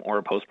delivery room or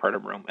a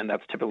postpartum room, and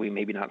that's typically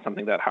maybe not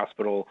something that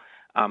hospital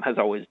has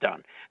always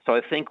done. So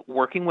I think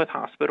working with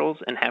hospitals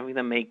and having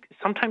them make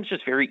sometimes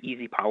just very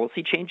easy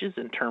policy changes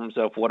in terms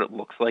of what it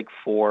looks like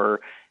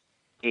for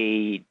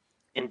a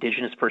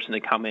Indigenous person to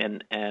come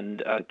in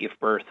and give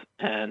birth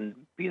and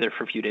be there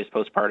for a few days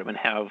postpartum and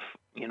have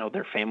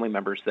their family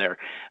members there.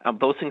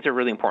 Those things are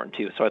really important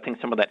too. So I think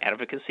some of that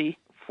advocacy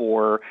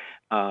for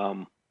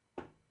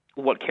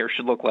what care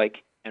should look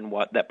like and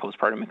what that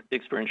postpartum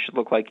experience should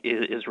look like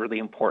is really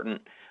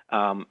important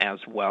as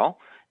well.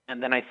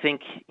 And then I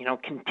think,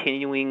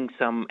 continuing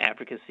some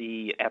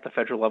advocacy at the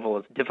federal level,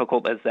 as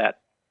difficult as that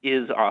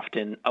is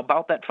often,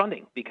 about that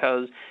funding,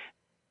 because,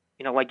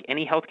 like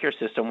any healthcare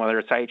system, whether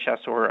it's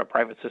IHS or a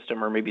private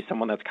system or maybe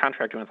someone that's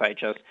contracting with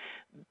IHS,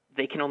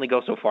 they can only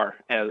go so far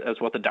as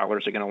what the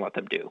dollars are going to let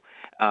them do.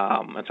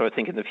 And so I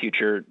think in the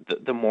future,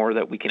 the more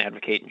that we can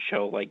advocate and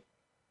show, like,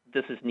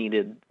 this is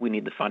needed, we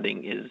need the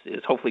funding,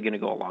 is hopefully going to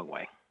go a long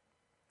way.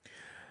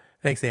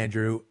 Thanks,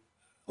 Andrew.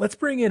 Let's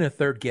bring in a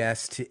third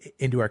guest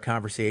into our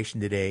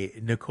conversation today,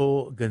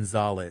 Nicole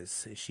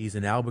Gonzalez. She's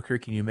in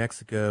Albuquerque, New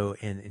Mexico,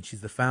 and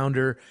she's the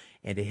founder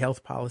and a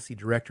health policy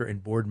director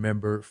and board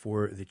member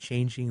for the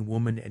Changing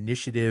Woman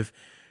Initiative.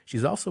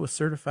 She's also a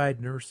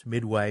certified nurse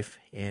midwife,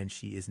 and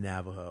she is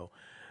Navajo.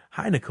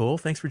 Hi, Nicole.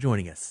 Thanks for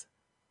joining us.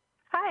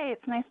 Hi,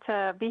 it's nice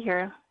to be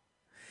here.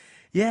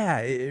 Yeah,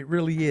 it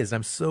really is.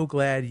 I'm so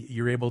glad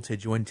you're able to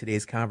join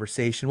today's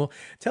conversation. Well,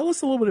 tell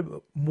us a little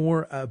bit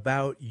more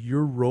about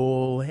your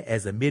role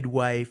as a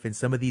midwife and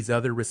some of these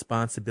other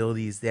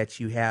responsibilities that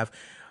you have.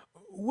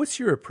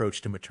 What's your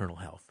approach to maternal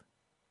health?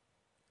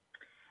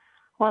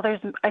 Well,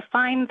 I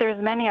find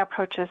there's many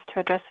approaches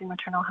to addressing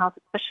maternal health,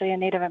 especially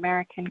in Native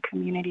American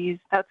communities.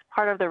 That's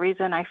part of the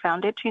reason I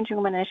founded Changing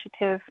Women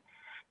Initiative,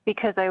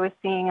 because I was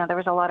seeing there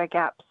was a lot of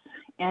gaps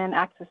in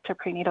access to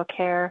prenatal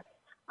care.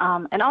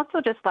 And also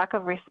just lack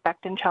of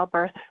respect in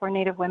childbirth for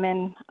Native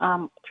women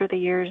through the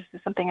years is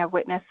something I've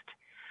witnessed.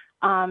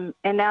 And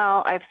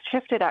now I've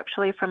shifted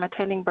actually from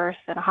attending births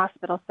in a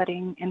hospital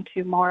setting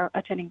into more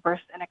attending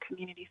births in a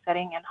community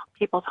setting in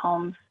people's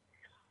homes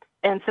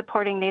and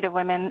supporting Native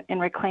women in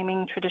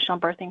reclaiming traditional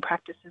birthing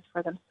practices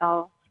for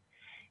themselves.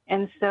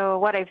 And so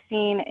what I've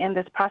seen in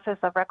this process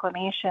of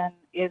reclamation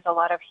is a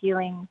lot of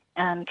healing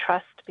and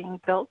trust being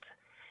built,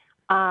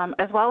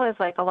 as well as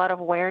like a lot of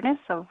awareness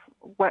of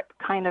what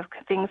kind of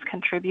things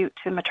contribute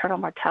to maternal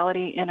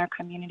mortality in our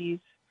communities,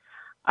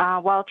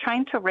 while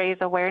trying to raise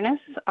awareness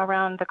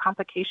around the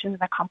complications and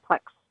the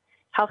complex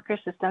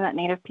healthcare system that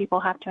Native people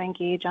have to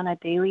engage on a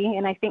daily.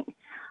 And I think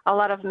a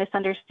lot of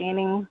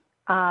misunderstanding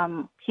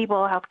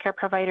people, healthcare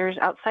providers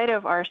outside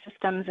of our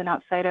systems and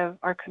outside of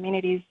our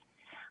communities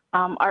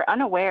are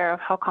unaware of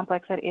how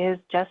complex it is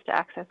just to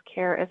access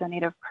care as a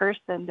Native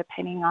person,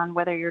 depending on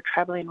whether you're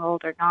tribally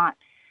enrolled or not,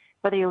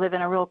 whether you live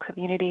in a rural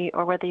community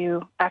or whether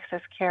you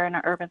access care in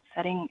an urban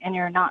setting and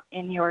you're not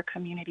in your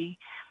community.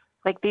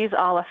 Like these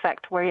all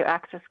affect where you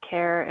access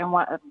care and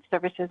what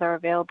services are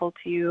available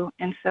to you.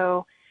 And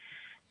so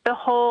the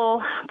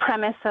whole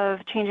premise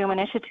of Changing Women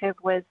Initiative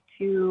was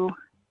to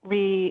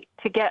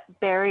get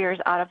barriers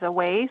out of the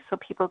way so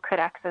people could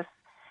access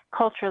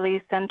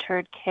culturally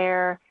centered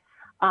care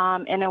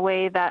in a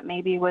way that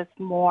maybe was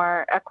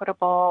more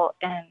equitable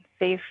and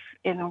safe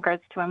in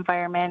regards to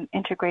environment,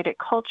 integrated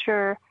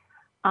culture,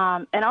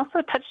 and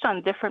also touched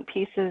on different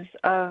pieces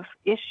of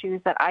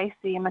issues that I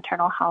see in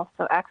maternal health.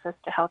 So access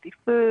to healthy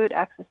food,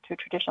 access to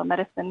traditional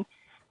medicine,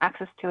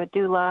 access to a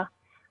doula,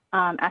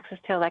 access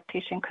to a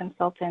lactation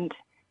consultant,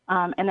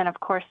 and then, of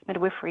course,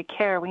 midwifery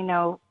care we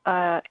know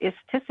is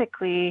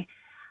statistically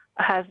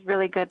has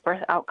really good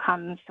birth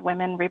outcomes.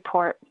 Women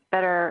report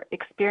better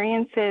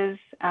experiences,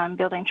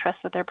 building trust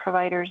with their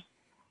providers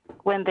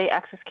when they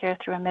access care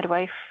through a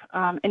midwife.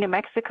 And New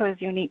Mexico is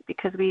unique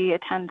because we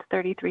attend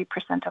 33%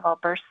 of all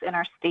births in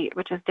our state,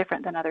 which is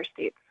different than other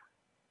states.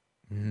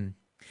 Mm-hmm.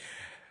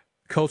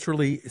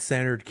 Culturally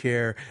centered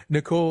care.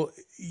 Nicole,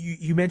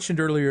 you mentioned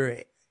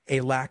earlier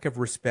a lack of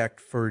respect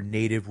for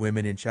Native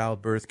women in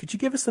childbirth. Could you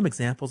give us some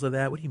examples of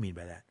that? What do you mean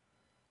by that?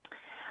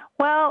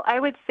 Well, I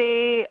would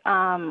say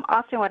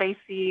often what I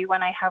see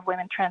when I have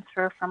women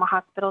transfer from a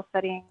hospital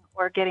setting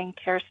or getting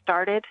care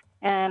started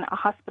in a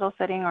hospital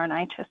setting or an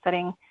IHS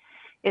setting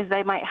is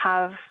they might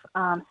have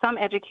some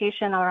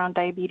education around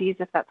diabetes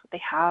if that's what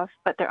they have,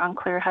 but they're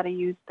unclear how to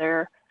use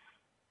their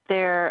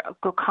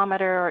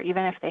glucometer or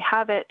even if they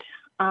have it.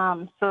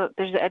 So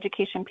there's the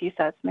education piece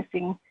that's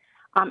missing.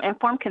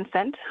 Informed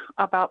consent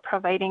about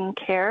providing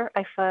care.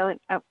 I feel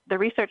the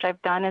research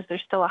I've done is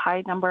there's still a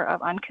high number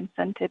of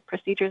unconsented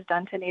procedures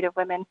done to Native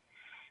women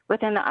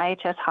within the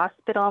IHS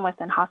hospital and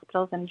within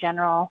hospitals in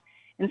general.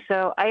 And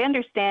so I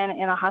understand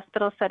in a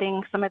hospital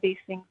setting, some of these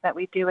things that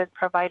we do as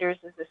providers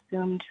is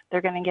assumed they're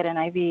going to get an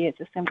IV. It's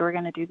assumed we're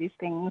going to do these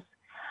things.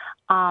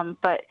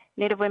 But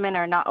Native women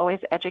are not always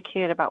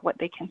educated about what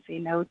they can say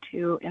no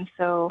to. And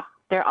so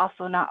they're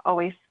also not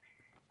always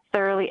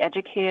thoroughly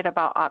educated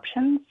about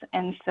options,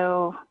 and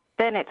so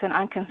then it's an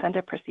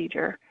unconsented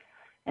procedure.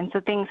 And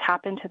so things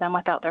happen to them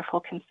without their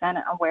full consent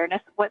and awareness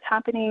of what's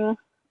happening,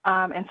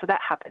 and so that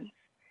happens.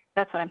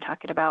 That's what I'm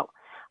talking about.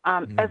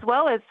 As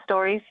well as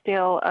stories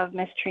still of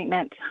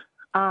mistreatment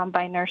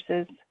by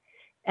nurses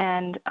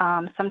and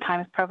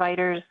sometimes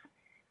providers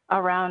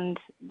around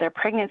their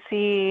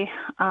pregnancy,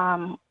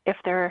 if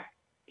they're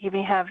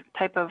even have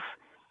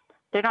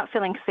they're not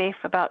feeling safe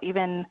about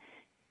even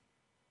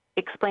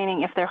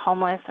explaining if they're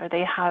homeless or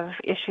they have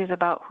issues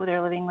about who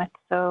they're living with.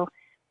 So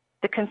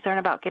the concern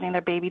about getting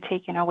their baby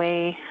taken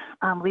away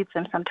leads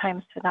them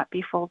sometimes to not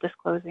be full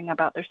disclosing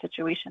about their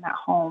situation at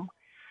home.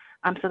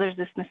 So there's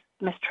this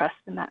mistrust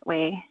in that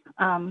way.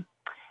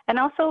 And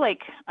also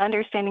like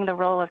understanding the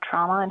role of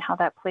trauma and how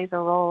that plays a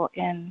role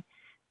in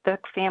the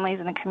families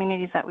and the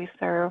communities that we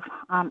serve.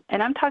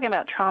 And I'm talking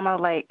about trauma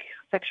like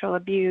sexual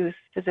abuse,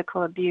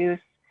 physical abuse.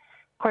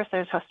 Of course,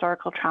 there's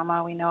historical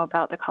trauma. We know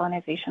about the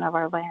colonization of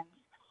our lands.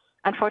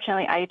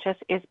 Unfortunately, IHS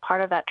is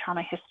part of that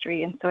trauma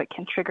history, and so it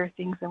can trigger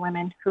things in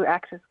women who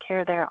access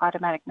care. Their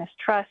automatic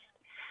mistrust,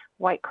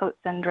 white coat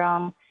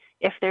syndrome.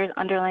 If there's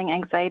underlying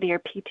anxiety or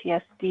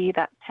PTSD,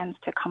 that tends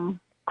to come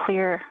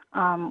clear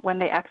when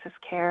they access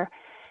care.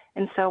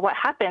 And so what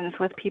happens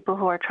with people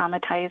who are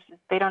traumatized is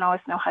they don't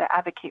always know how to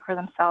advocate for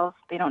themselves.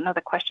 They don't know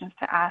the questions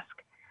to ask.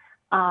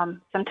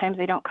 Sometimes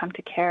they don't come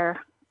to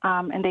care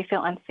and they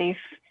feel unsafe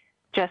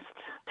just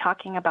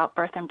talking about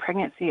birth and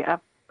pregnancy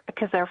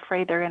because they're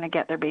afraid they're going to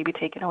get their baby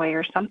taken away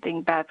or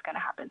something bad's going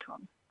to happen to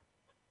them.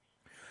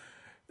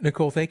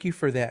 Nicole, thank you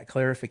for that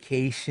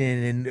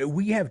clarification. And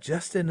we have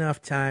just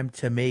enough time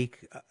to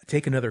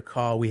take another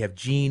call. We have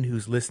Jean,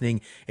 who's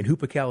listening in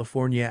Hoopa,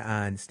 California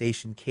on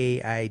station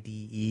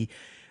KIDE.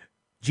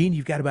 Jean,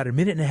 you've got about a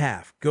minute and a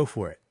half. Go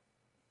for it.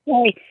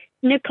 Hey,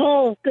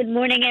 Nicole, good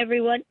morning,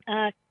 everyone.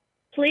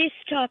 Please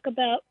talk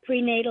about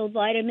prenatal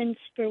vitamins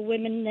for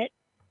women that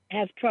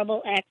have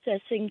trouble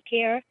accessing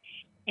care.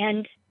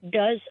 And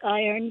does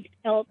iron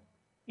help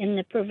in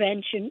the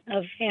prevention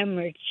of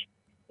hemorrhage?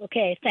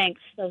 Okay,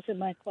 thanks. Those are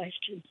my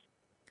questions.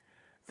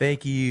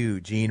 Thank you,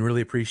 Jean.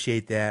 Really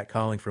appreciate that.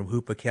 Calling from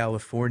Hoopa,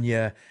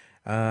 California.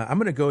 I'm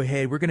going to go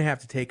ahead. We're going to have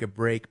to take a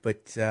break,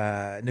 but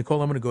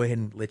Nicole, I'm going to go ahead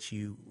and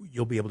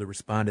you'll be able to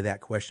respond to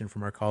that question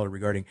from our caller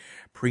regarding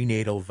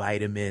prenatal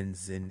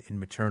vitamins and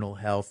maternal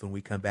health when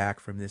we come back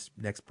from this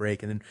next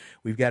break. And then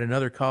we've got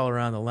another caller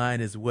on the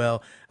line as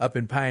well up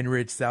in Pine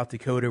Ridge, South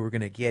Dakota. We're going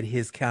to get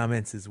his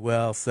comments as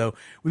well. So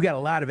we've got a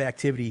lot of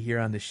activity here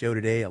on the show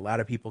today, a lot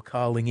of people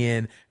calling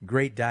in,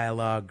 great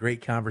dialogue,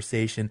 great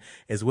conversation,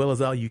 as well as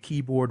all you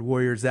keyboard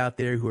warriors out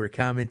there who are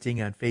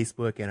commenting on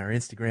Facebook and our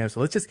Instagram. So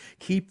let's just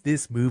keep this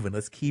moving.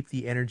 Let's keep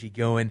the energy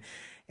going.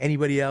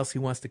 Anybody else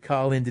who wants to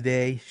call in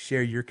today,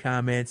 share your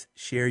comments,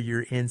 share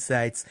your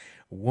insights,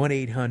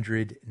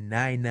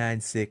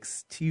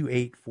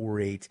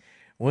 1-800-996-2848.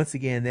 Once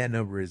again, that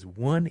number is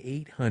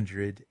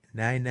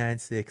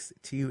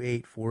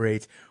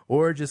 1-800-996-2848.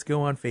 Or just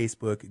go on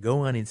Facebook, go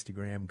on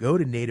Instagram, go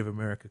to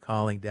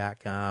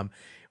NativeAmericaCalling.com.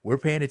 We're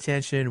paying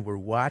attention. We're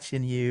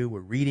watching you.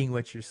 We're reading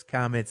what your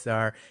comments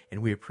are,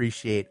 and we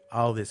appreciate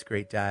all this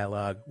great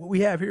dialogue. What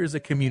we have here is a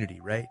community,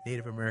 right?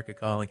 Native America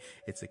Calling.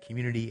 It's a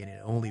community, and it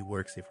only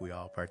works if we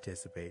all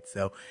participate.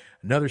 So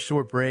another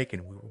short break,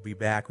 and we'll be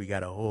back. We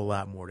got a whole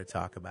lot more to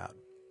talk about.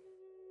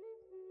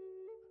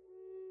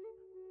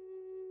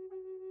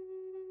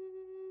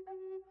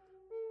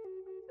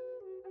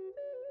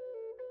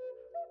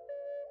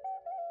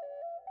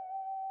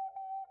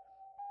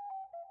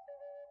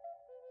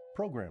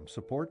 Program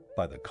support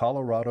by the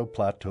Colorado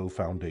Plateau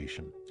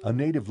Foundation, a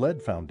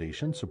Native-led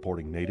foundation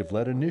supporting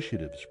Native-led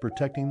initiatives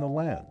protecting the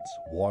lands,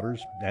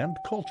 waters, and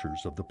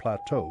cultures of the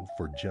plateau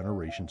for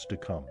generations to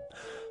come.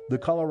 The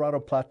Colorado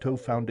Plateau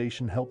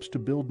Foundation helps to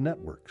build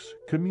networks,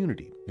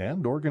 community,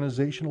 and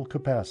organizational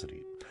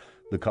capacity.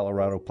 The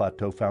Colorado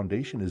Plateau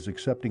Foundation is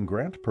accepting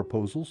grant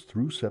proposals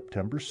through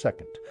September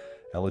 2nd.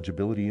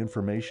 Eligibility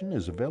information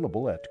is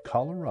available at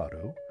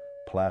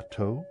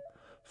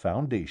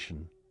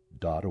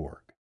coloradoplateaufoundation.org.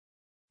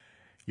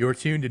 You're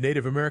tuned to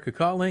Native America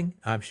Calling.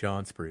 I'm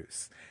Sean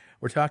Spruce.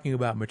 We're talking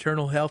about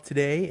maternal health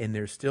today, and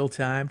there's still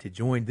time to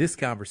join this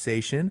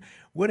conversation.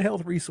 What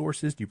health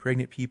resources do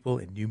pregnant people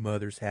and new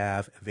mothers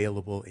have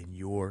available in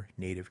your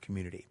Native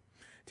community?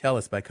 Tell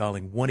us by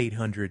calling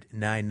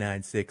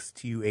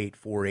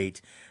 1-800-996-2848.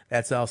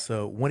 That's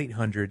also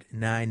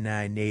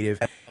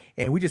 1-800-99-NATIVE.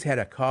 And we just had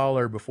a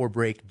caller before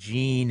break,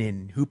 Jean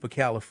in Hoopa,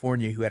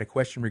 California, who had a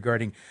question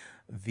regarding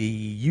the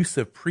use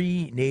of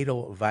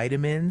prenatal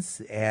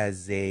vitamins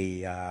as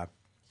a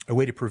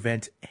way to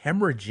prevent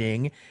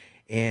hemorrhaging.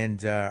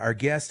 And our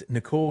guest,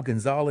 Nicole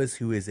Gonzalez,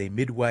 who is a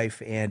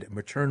midwife and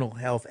maternal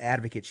health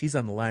advocate, she's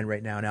on the line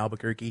right now in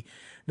Albuquerque.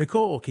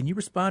 Nicole, can you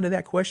respond to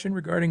that question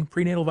regarding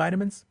prenatal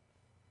vitamins?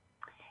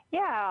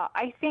 Yeah,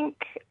 I think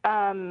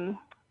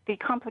the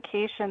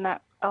complication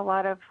that a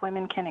lot of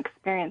women can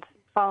experience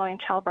following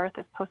childbirth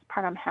is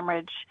postpartum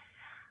hemorrhage.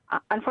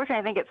 Unfortunately,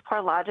 I think it's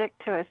poor logic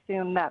to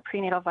assume that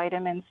prenatal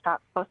vitamins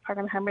stop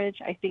postpartum hemorrhage.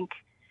 I think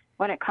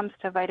when it comes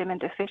to vitamin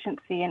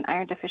deficiency and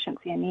iron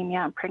deficiency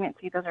anemia and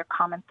pregnancy, those are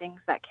common things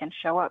that can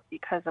show up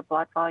because of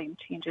blood volume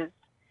changes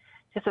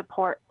to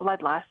support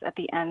blood loss at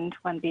the end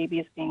when baby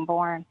is being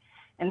born.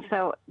 And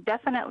so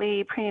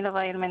definitely prenatal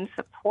vitamins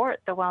support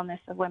the wellness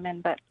of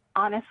women, but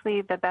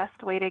honestly, the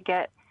best way to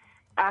get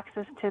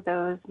access to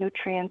those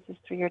nutrients is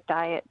through your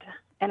diet.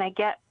 And I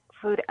get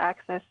food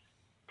access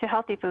to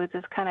healthy foods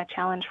is kind of a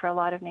challenge for a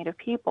lot of Native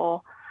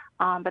people,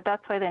 but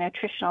that's why the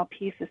nutritional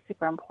piece is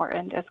super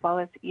important, as well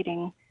as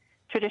eating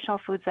traditional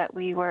foods that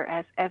we were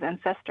as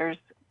ancestors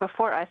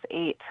before us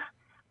ate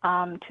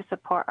to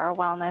support our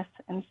wellness.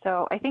 And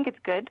so I think it's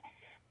good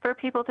for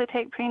people to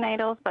take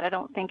prenatals, but I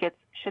don't think it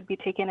should be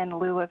taken in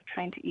lieu of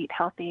trying to eat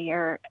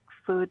healthier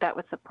food that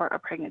would support a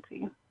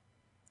pregnancy.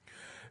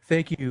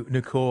 Thank you,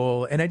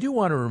 Nicole. And I do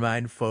want to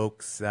remind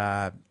folks,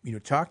 talk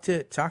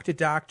to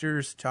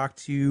doctors, talk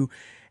to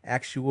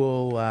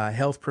actual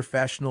health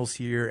professionals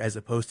here, as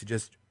opposed to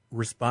just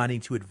responding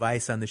to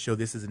advice on the show.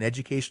 This is an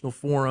educational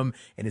forum,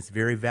 and it's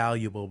very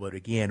valuable. But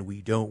again,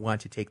 we don't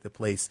want to take the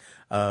place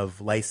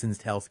of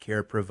licensed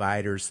healthcare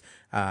providers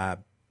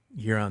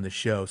here on the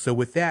show. So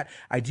with that,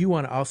 I do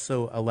want to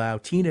also allow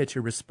Tina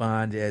to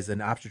respond as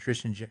an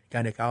obstetrician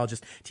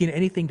gynecologist. Tina,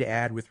 anything to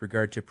add with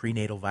regard to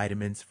prenatal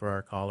vitamins for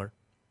our caller?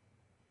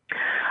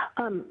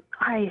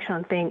 Hi,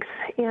 Sean. Thanks.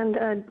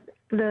 And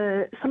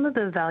some of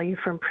the value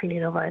from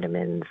prenatal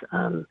vitamins,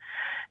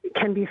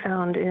 can be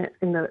found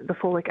in the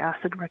folic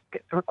acid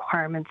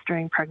requirements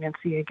during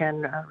pregnancy,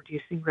 again,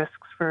 reducing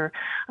risks for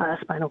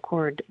spinal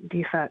cord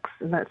defects.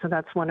 And so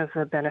that's one of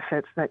the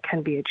benefits that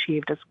can be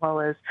achieved, as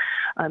well as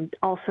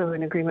also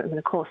in agreement with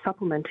Nicole,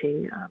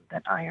 supplementing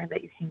that iron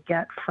that you can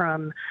get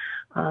from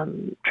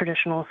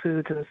traditional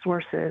foods and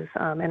sources.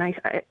 And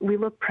we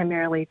look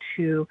primarily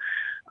to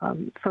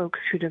folks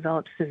who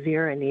develop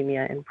severe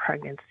anemia in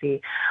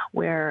pregnancy,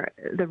 where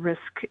the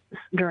risk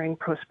during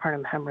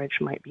postpartum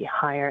hemorrhage might be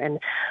higher. And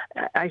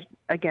I,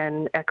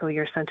 again, echo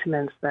your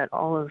sentiments that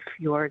all of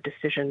your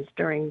decisions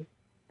during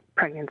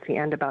pregnancy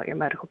and about your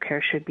medical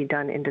care should be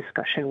done in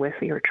discussion with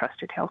your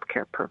trusted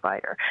healthcare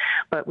provider.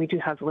 But we do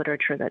have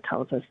literature that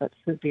tells us that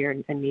severe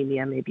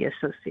anemia may be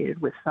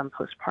associated with some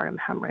postpartum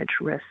hemorrhage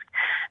risk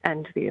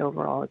and the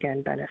overall,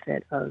 again,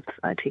 benefit of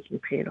taking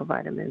prenatal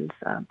vitamins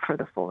for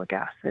the folic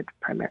acid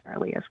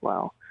primarily as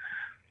well.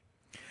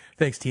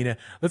 Thanks, Tina.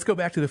 Let's go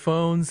back to the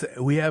phones.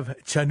 We have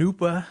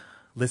Chanupa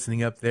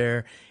listening up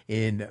there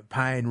in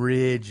Pine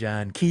Ridge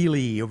on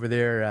Keeley, over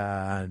there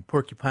on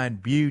Porcupine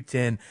Butte.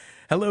 And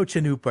hello,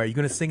 Chanupa. Are you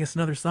going to sing us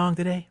another song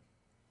today?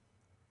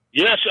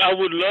 Yes, I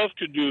would love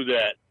to do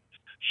that.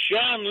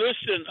 Sean,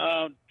 listen,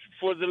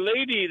 for the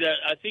lady that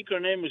I think her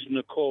name is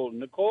Nicole.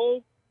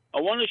 Nicole, I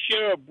want to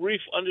share a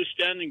brief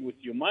understanding with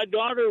you. My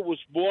daughter was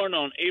born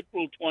on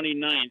April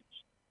 29th,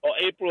 or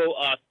April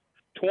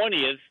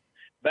 20th,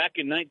 back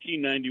in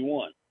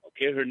 1991.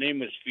 Okay, her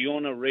name is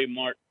Fiona Ray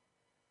Martin.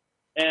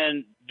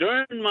 And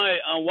during my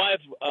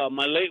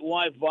late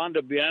wife,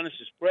 Vonda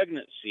Bianis'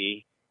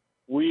 pregnancy,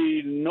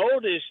 we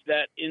noticed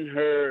that in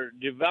her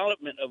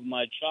development of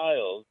my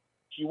child,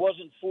 she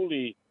wasn't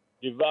fully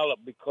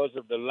developed because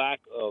of the lack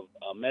of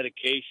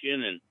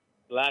medication and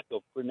lack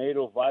of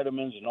prenatal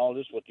vitamins and all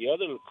this, what the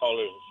other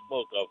callers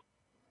spoke of.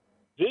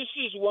 This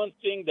is one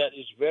thing that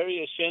is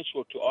very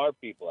essential to our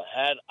people.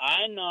 Had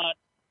I not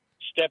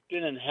stepped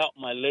in and helped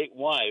my late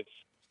wife,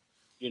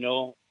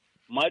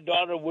 my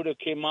daughter would have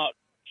came out,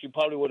 she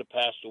probably would have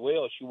passed away,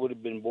 or she would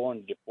have been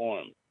born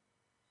deformed.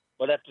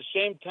 But at the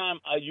same time,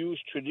 I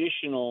use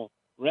traditional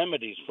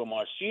remedies from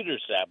our cedar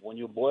sap. When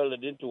you boil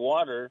it into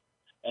water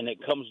and it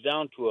comes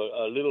down to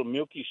a little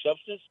milky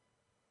substance,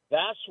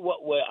 that's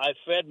what way I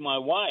fed my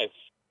wife,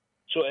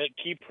 so it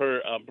keep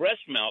her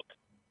breast milk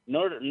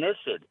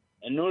nurtured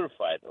and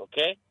nourified,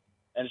 okay?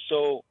 And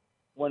so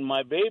when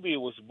my baby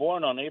was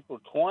born on April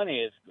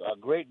 20th, a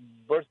great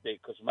birthday,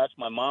 because that's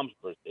my mom's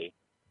birthday,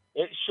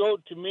 it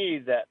showed to me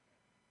that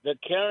the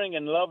caring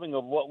and loving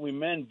of what we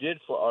men did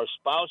for our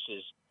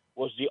spouses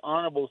was the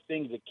honorable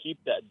thing to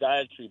keep that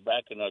dietary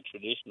back in our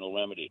traditional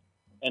remedy.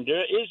 And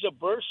there is a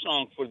birth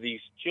song for these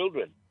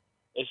children.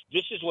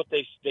 This is what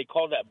they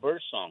call that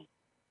birth song.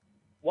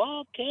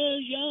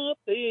 Wakaja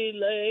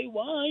pile,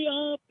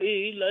 waya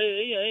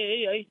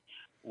pile,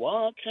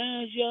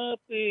 wakaja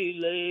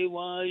pile,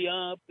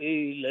 waya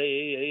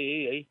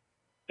pile,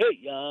 hey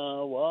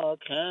ya,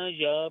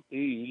 wakaja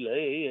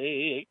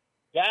pile.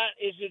 That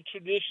is a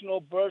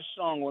traditional birth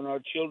song when our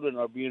children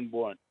are being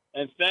born.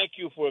 And thank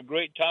you for a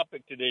great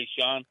topic today,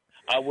 Sean.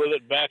 I will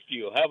it back to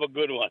you. Have a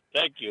good one.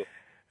 Thank you.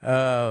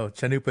 Oh,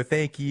 Chanupa,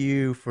 thank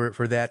you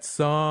for that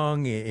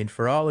song and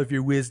for all of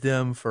your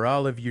wisdom, for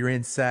all of your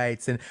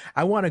insights. And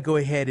I want to go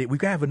ahead. We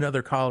have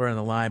another caller on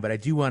the line, but I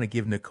do want to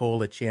give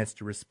Nicole a chance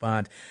to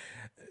respond.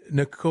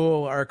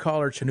 Nicole, our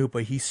caller,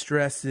 Chanupa, he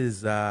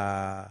stresses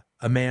a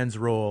man's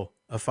role,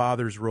 a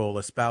father's role,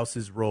 a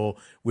spouse's role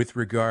with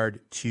regard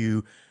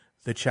to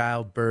the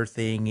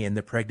childbirthing and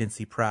the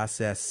pregnancy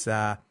process.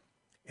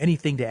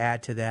 Anything to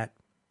add to that?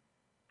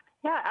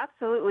 Yeah,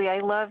 absolutely. I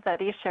love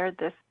that he shared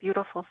this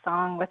beautiful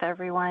song with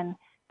everyone.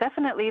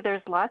 Definitely,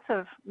 there's lots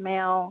of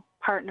male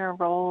partner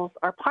roles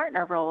or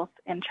partner roles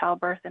in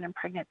childbirth and in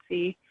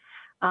pregnancy.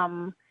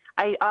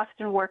 I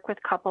often work with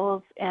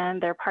couples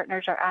and their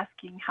partners are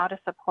asking how to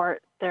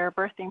support their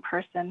birthing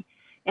person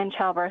in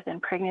childbirth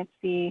and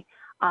pregnancy,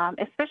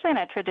 especially in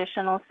a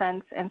traditional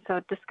sense. And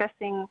so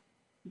discussing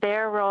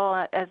their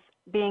role as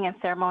being in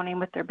ceremony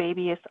with their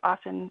baby is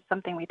often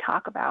something we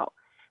talk about.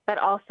 But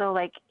also,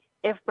 like,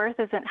 if birth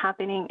isn't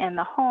happening in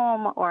the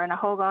home or in a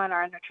hogan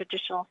or in a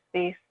traditional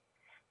space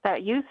that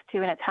it used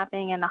to, and it's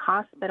happening in the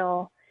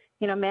hospital,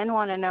 men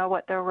want to know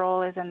what their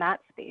role is in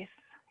that space.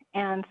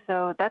 And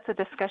so that's a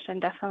discussion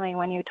definitely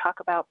when you talk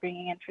about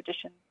bringing in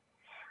traditions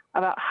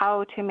about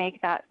how to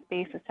make that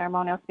space a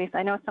ceremonial space.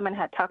 I know someone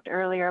had talked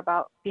earlier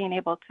about being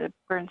able to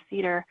burn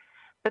cedar.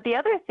 But the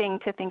other thing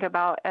to think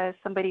about as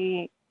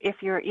somebody,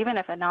 even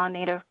if a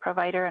non-native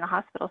provider in a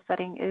hospital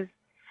setting, is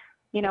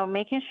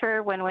making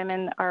sure when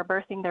women are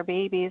birthing their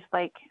babies,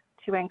 like,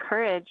 to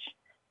encourage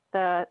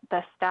the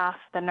staff,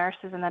 the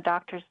nurses and the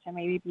doctors to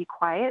maybe be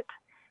quiet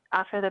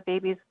after the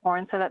baby's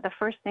born, so that the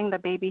first thing the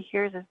baby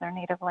hears is their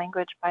native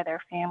language by their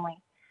family.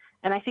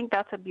 And I think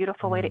that's a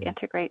beautiful way to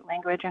integrate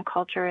language and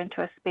culture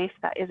into a space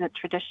that isn't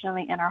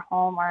traditionally in our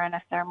home or in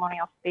a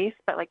ceremonial space,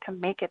 but like to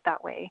make it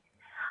that way.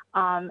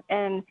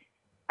 And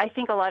I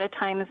think a lot of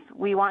times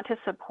we want to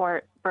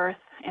support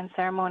birth and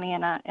ceremony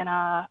in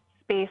a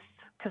space,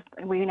 because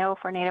we know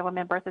for Native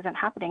women, birth isn't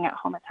happening at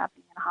home, it's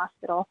happening in a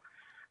hospital.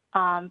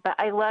 But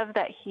I love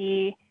that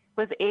he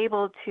was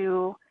able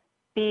to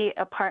be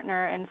a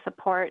partner and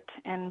support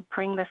and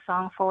bring the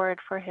song forward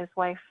for his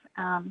wife,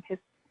 his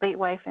late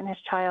wife and his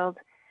child.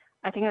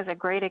 I think it was a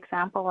great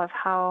example of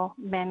how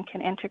men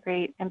can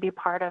integrate and be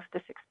part of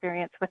this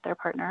experience with their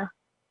partner.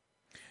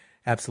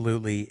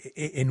 Absolutely.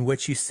 In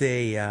what you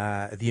say,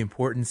 the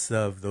importance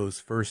of those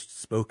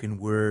first spoken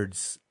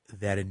words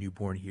that a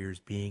newborn hears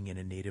being in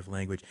a native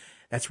language,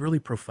 that's really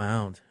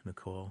profound,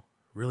 Nicole,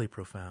 really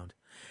profound.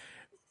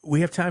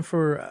 We have time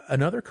for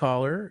another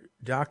caller,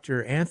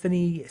 Dr.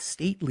 Anthony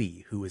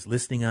Stately, who is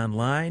listening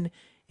online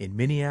in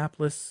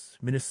Minneapolis,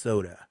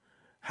 Minnesota.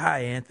 Hi,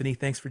 Anthony.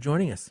 Thanks for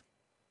joining us.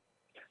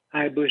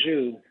 Hi,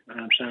 bonjour.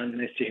 Sean,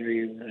 nice to hear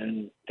you,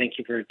 and thank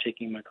you for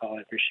taking my call.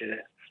 I appreciate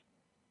it.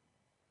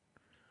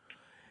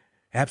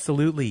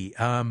 Absolutely.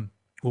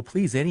 Well,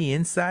 please, any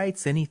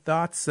insights, any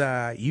thoughts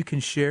you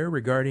can share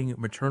regarding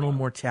maternal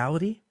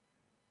mortality?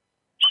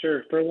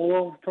 Sure.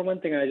 For one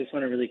thing, I just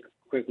want to really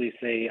quickly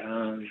say,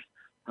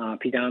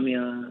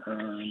 Pidamia,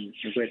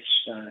 which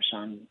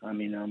Sean,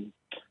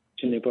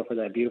 Chinupa for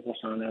that beautiful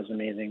song. That was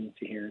amazing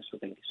to hear. So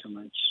thank you so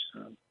much.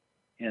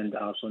 And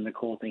also,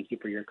 Nicole, thank you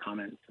for your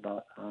comments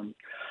about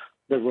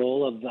the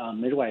role of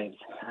midwives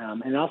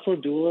and also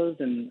doulas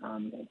and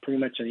pretty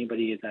much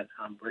anybody that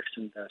works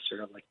in the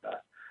sort of like the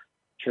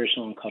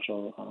traditional and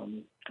cultural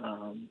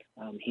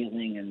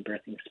healing and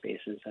birthing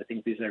spaces. I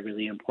think these are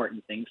really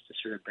important things to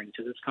sort of bring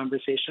to this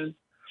conversation.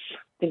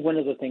 I think one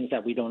of the things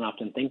that we don't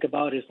often think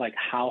about is like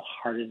how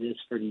hard it is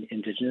for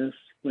Indigenous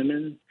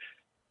women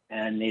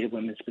and Native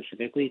women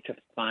specifically to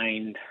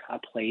find a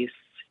place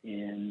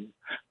in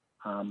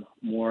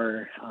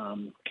more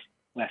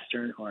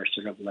Western or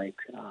sort of like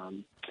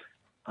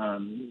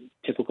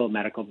typical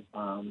medical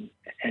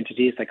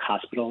entities like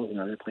hospitals and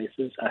other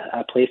places,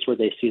 a place where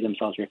they see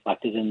themselves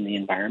reflected in the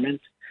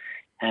environment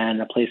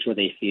and a place where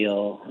they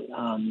feel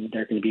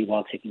they're going to be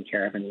well taken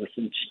care of and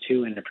listened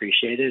to and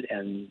appreciated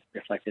and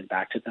reflected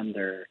back to them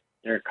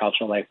their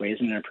cultural life ways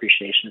and an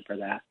appreciation for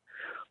that.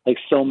 Like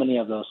so many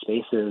of those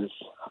spaces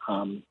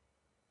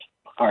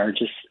are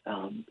just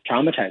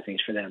traumatizing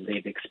for them.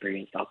 They've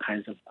experienced all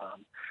kinds of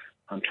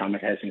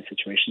traumatizing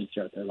situations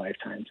throughout their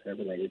lifetimes that are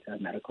related to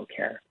medical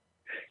care.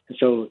 And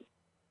so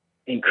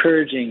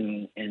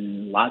encouraging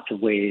in lots of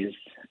ways,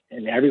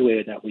 in every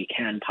way that we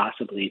can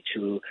possibly,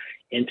 to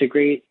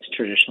integrate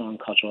traditional and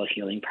cultural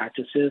healing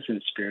practices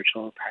and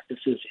spiritual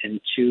practices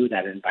into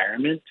that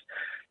environment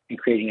and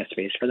creating a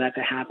space for that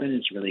to happen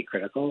is really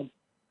critical.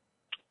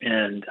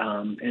 And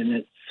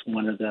it's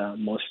one of the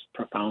most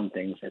profound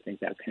things I think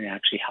that can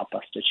actually help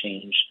us to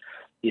change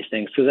these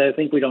things. Because I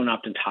think we don't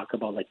often talk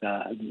about like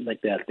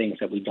the things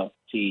that we don't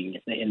see,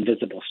 the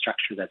invisible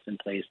structure that's in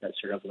place that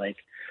sort of like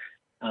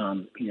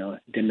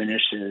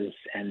diminishes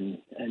and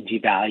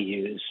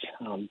devalues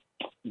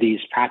these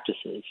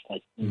practices,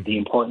 like the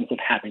importance of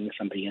having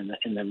somebody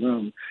in the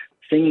room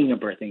singing a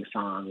birthing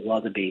song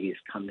while the baby is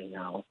coming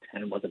out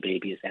and while the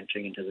baby is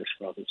entering into this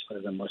world is one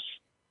of the most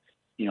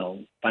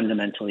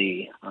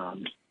fundamentally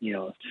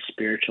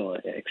spiritual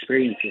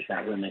experiences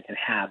that women can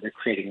have. They're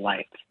creating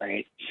life,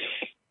 right?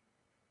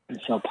 And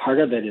so part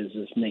of it is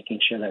making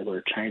sure that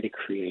we're trying to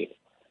create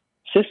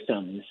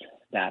systems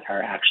that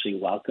are actually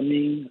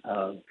welcoming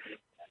of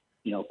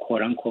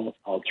quote unquote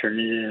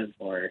alternative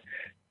or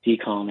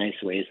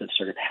decolonized ways of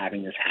sort of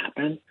having this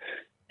happen.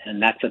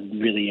 And that's a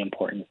really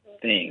important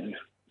thing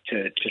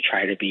to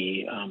try to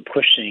be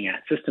pushing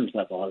at systems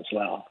level as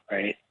well,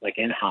 right? Like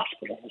in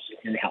hospitals,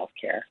 in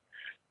healthcare,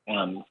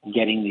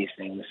 getting these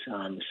things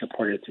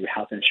supported through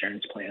health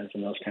insurance plans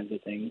and those kinds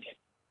of things.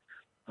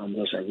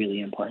 Those are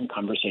really important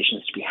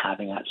conversations to be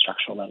having at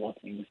structural level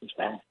things as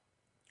well.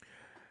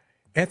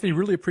 Anthony,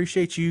 really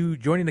appreciate you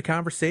joining the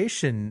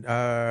conversation.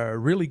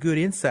 Really good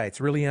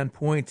insights, really on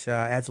point,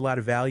 adds a lot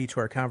of value to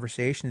our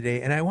conversation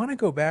today. And I want to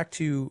go back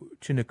to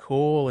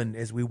Nicole, and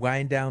as we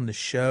wind down the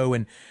show,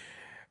 and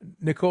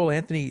Nicole,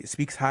 Anthony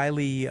speaks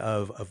highly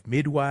of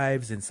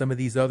midwives and some of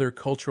these other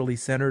culturally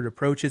centered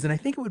approaches. And I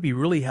think it would be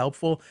really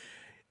helpful,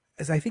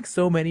 as I think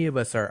so many of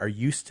us are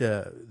used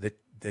to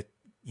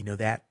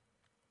that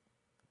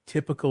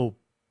typical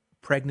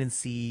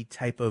pregnancy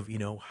type of,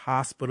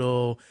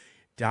 hospital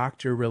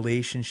doctor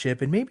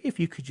relationship. And maybe if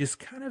you could just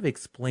kind of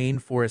explain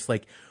for us,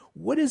 like,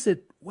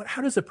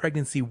 how does a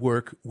pregnancy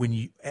work when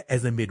you,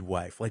 as a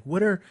midwife, like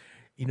what are,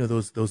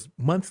 those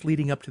months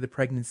leading up to the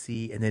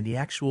pregnancy and then the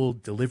actual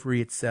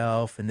delivery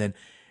itself and then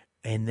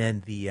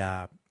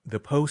the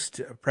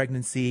post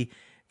pregnancy,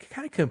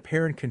 kind of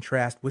compare and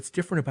contrast what's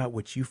different about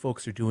what you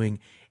folks are doing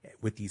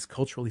with these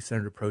culturally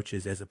centered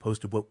approaches as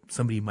opposed to what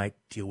somebody might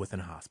deal with in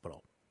a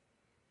hospital.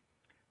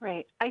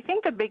 Right. I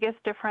think the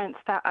biggest difference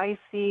that I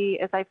see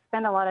is I've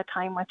spent a lot of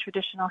time with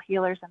traditional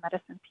healers and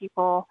medicine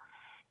people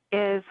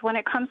is when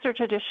it comes to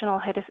traditional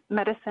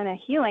medicine and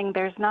healing,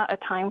 there's not a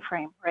time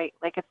frame, right?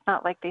 Like it's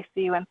not like they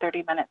see you in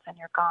 30 minutes and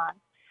you're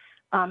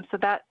gone. So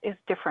that is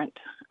different.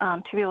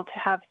 To be able to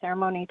have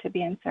ceremony, to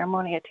be in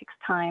ceremony, it takes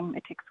time.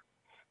 It takes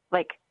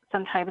like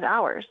sometimes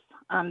hours.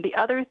 The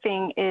other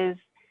thing is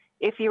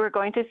if you were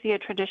going to see a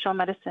traditional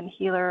medicine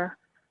healer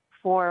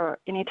for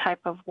any type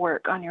of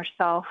work on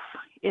yourself,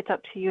 it's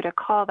up to you to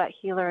call that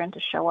healer and to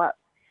show up.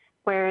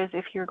 Whereas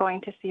if you're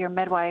going to see your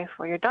midwife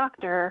or your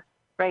doctor,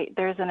 right,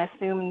 there's an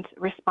assumed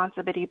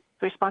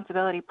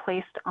responsibility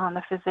placed on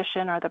the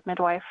physician or the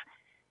midwife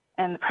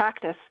and the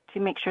practice to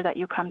make sure that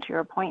you come to your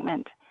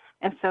appointment.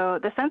 And so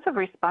the sense of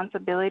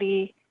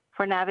responsibility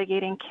for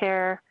navigating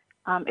care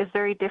is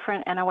very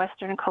different in a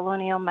Western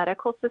colonial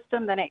medical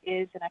system than it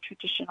is in a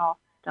traditional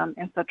system.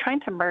 And so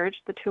trying to merge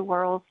the two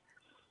worlds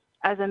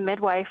as a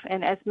midwife,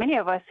 and as many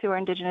of us who are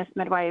Indigenous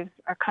midwives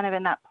are kind of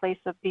in that place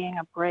of being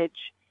a bridge.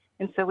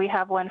 And so we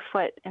have one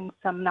foot in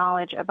some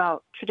knowledge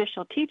about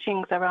traditional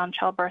teachings around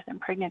childbirth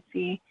and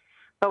pregnancy,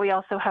 but we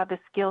also have the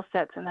skill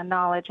sets and the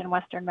knowledge in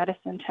Western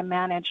medicine to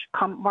manage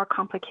more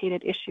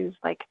complicated issues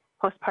like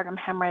postpartum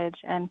hemorrhage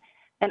and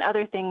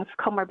other things,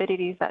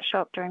 comorbidities that show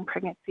up during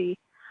pregnancy.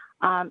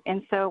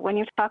 And so when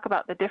you talk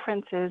about the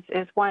differences,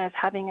 one is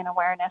having an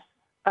awareness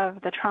of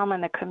the trauma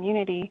in the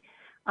community,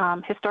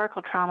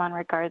 historical trauma in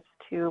regards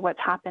to what's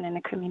happened in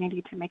the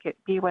community to make it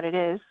be what it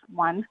is,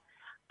 one.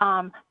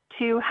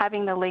 Two,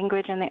 having the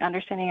language and the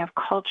understanding of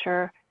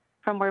culture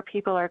from where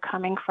people are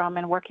coming from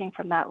and working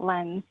from that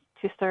lens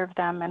to serve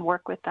them and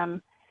work with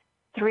them.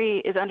 Three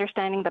is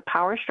understanding the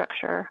power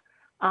structure.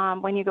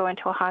 When you go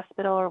into a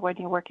hospital or when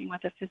you're working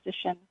with a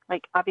physician,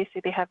 like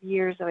obviously they have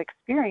years of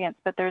experience,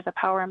 but there's a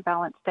power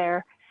imbalance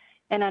there,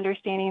 and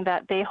understanding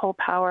that they hold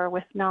power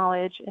with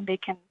knowledge and they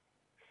can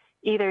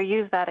either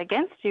use that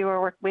against you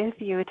or work with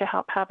you to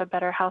help have a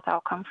better health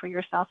outcome for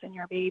yourself and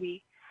your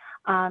baby.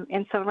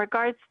 And so in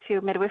regards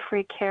to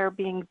midwifery care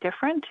being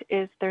different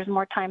is there's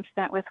more time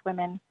spent with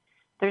women.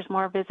 There's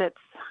more visits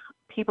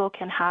people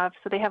can have,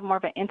 so they have more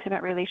of an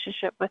intimate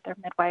relationship with their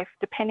midwife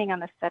depending on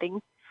the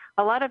setting.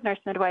 A lot of nurse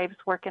midwives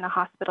work in a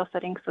hospital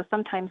setting, so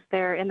sometimes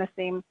they're in the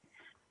same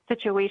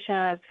situation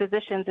as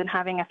physicians and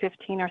having a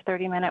 15 or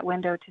 30-minute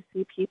window to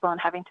see people and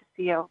having to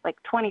see like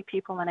 20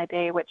 people in a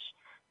day, which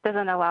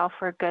doesn't allow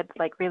for good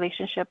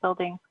relationship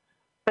building.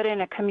 But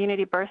in a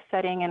community birth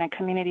setting and a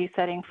community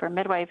setting for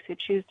midwives who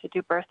choose to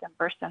do birth in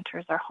birth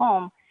centers or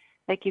home,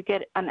 like you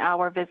get an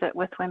hour visit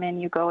with women,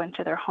 you go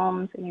into their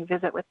homes and you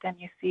visit with them,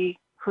 you see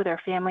who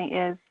their family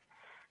is.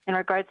 In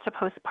regards to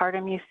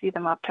postpartum, you see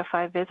them up to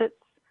 5 visits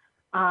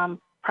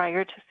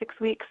prior to 6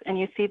 weeks, and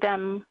you see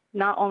them,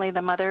 not only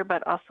the mother,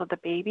 but also the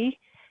baby.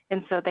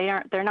 And so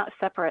they're not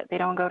separate. They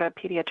don't go to a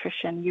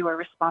pediatrician. You are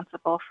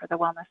responsible for the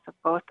wellness of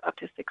both up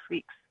to 6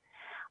 weeks.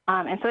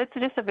 And so it's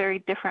just a very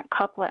different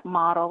couplet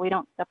model. We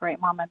don't separate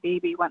mom and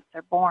baby once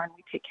they're born.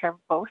 We take care of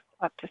both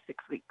up to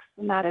 6 weeks,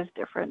 and that is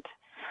different.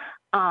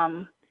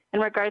 In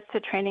regards to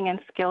training and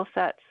skill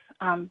sets,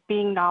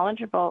 being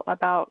knowledgeable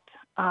about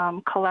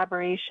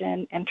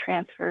collaboration and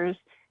transfers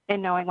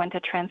and knowing when to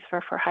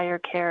transfer for higher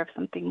care if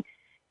something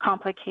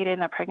complicated in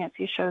the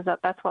pregnancy shows up,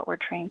 that's what we're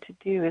trained to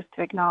do, is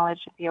to acknowledge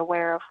and be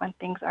aware of when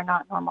things are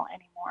not normal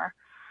anymore.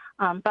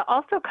 But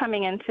also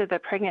coming into the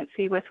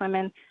pregnancy with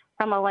women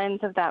from a lens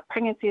of that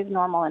pregnancy is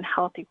normal and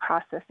healthy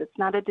process. It's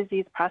not a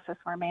disease process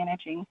we're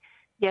managing.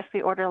 Yes,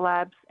 we order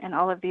labs and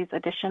all of these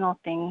additional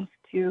things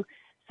to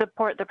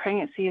support the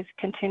pregnancy is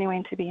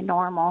continuing to be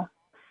normal.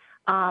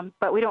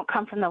 But we don't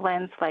come from the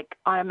lens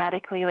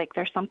automatically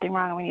there's something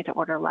wrong and we need to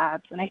order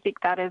labs. And I think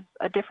that is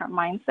a different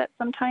mindset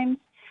sometimes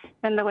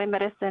than the way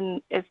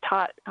medicine is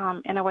taught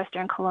in a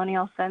Western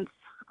colonial sense.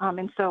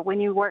 And so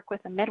when you work with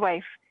a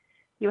midwife,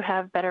 you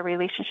have better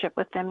relationship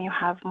with them, you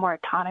have more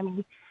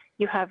autonomy,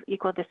 you have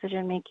equal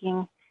decision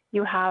making,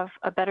 you have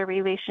a better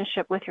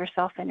relationship with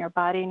yourself and your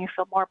body, and you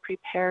feel more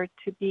prepared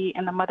to be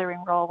in the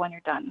mothering role when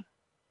you're done.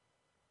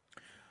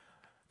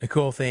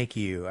 Nicole, thank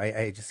you.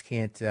 I just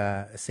can't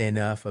say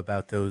enough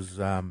about those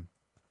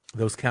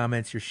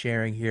comments you're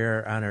sharing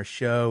here on our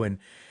show. And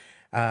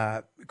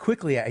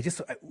quickly,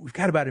 we've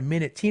got about a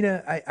minute.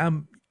 Tina,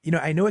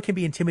 I know it can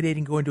be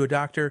intimidating going to a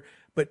doctor,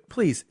 but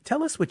please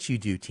tell us what you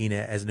do, Tina,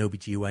 as an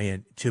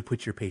OBGYN to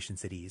put your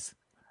patients at ease.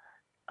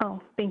 Oh,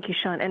 thank you,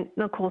 Sean. And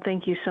Nicole,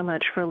 thank you so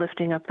much for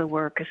lifting up the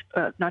work,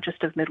 not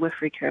just of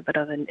midwifery care, but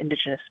of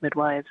Indigenous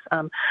midwives.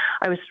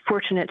 I was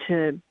fortunate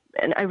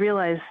and I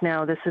realize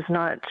now this is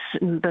not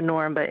the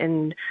norm, but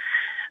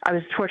I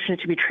was fortunate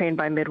to be trained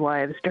by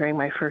midwives during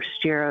my first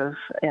year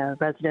of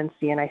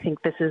residency, and I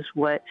think this is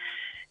what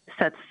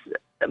sets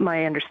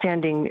my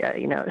understanding,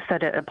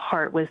 set it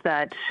apart, was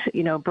that,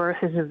 birth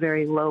is a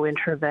very low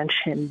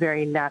intervention,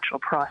 very natural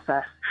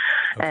process.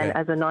 Okay. And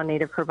as a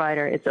non-native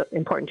provider, it's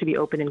important to be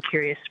open and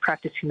curious,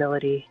 practice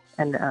humility,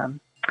 and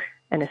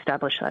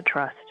establish that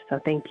trust.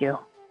 So thank you.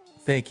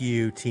 Thank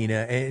you,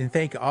 Tina. And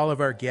thank all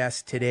of our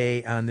guests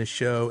today on the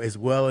show, as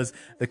well as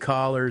the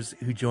callers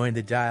who joined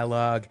the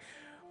dialogue.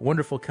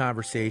 Wonderful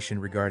conversation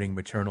regarding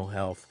maternal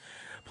health.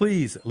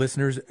 Please,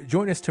 listeners,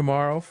 join us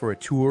tomorrow for a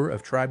tour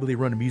of tribally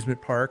run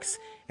amusement parks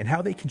and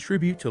how they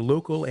contribute to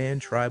local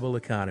and tribal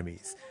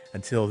economies.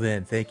 Until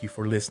then, thank you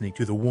for listening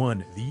to the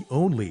one, the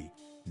only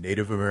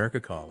Native America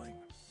Calling.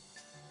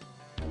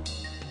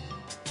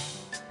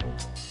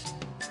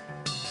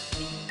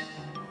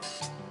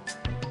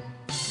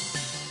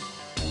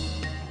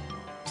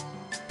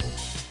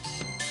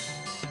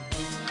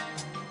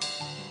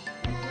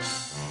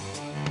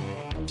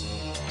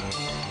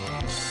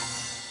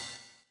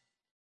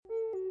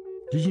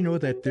 Did you know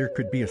that there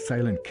could be a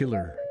silent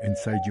killer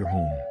inside your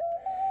home?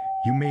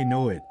 You may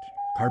know it,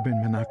 carbon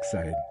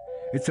monoxide.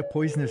 It's a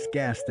poisonous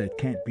gas that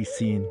can't be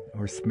seen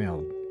or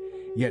smelled,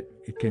 yet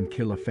it can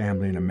kill a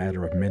family in a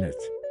matter of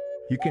minutes.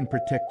 You can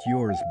protect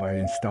yours by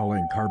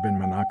installing carbon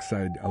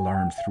monoxide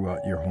alarms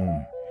throughout your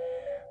home.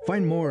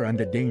 Find more on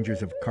the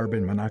dangers of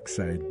carbon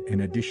monoxide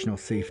and additional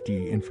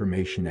safety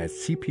information at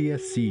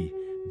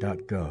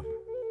cpsc.gov.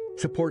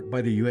 Support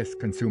by the U.S.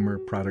 Consumer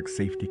Product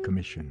Safety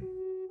Commission.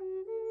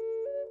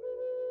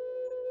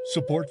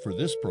 Support for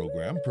this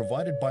program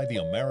provided by the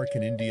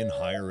American Indian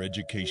Higher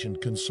Education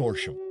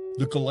Consortium,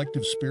 the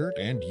collective spirit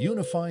and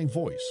unifying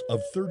voice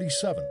of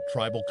 37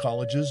 tribal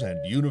colleges and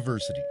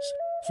universities.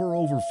 For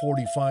over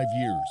 45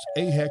 years,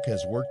 AHEC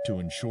has worked to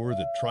ensure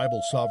that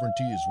tribal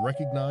sovereignty is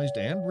recognized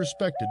and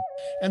respected,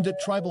 and that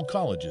tribal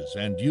colleges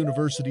and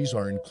universities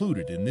are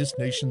included in this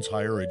nation's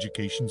higher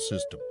education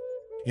system.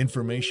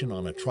 Information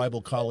on a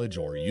tribal college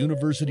or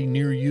university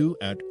near you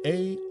at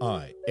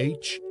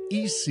aihec.org.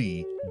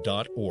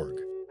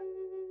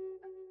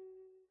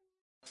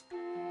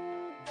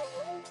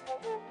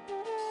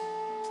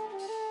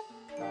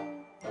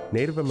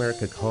 Native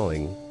America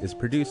Calling is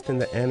produced in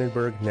the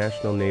Annenberg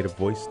National Native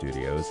Voice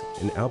Studios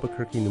in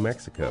Albuquerque, New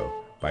Mexico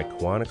by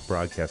Koahnic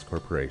Broadcast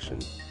Corporation,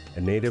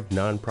 a Native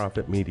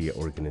nonprofit media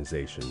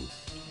organization.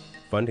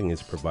 Funding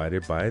is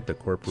provided by the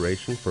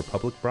Corporation for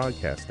Public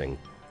Broadcasting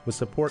with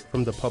support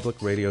from the Public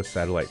Radio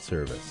Satellite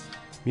Service.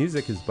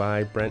 Music is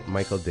by Brent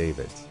Michael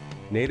Davids.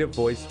 Native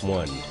Voice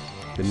One,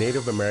 the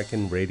Native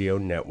American Radio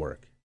Network.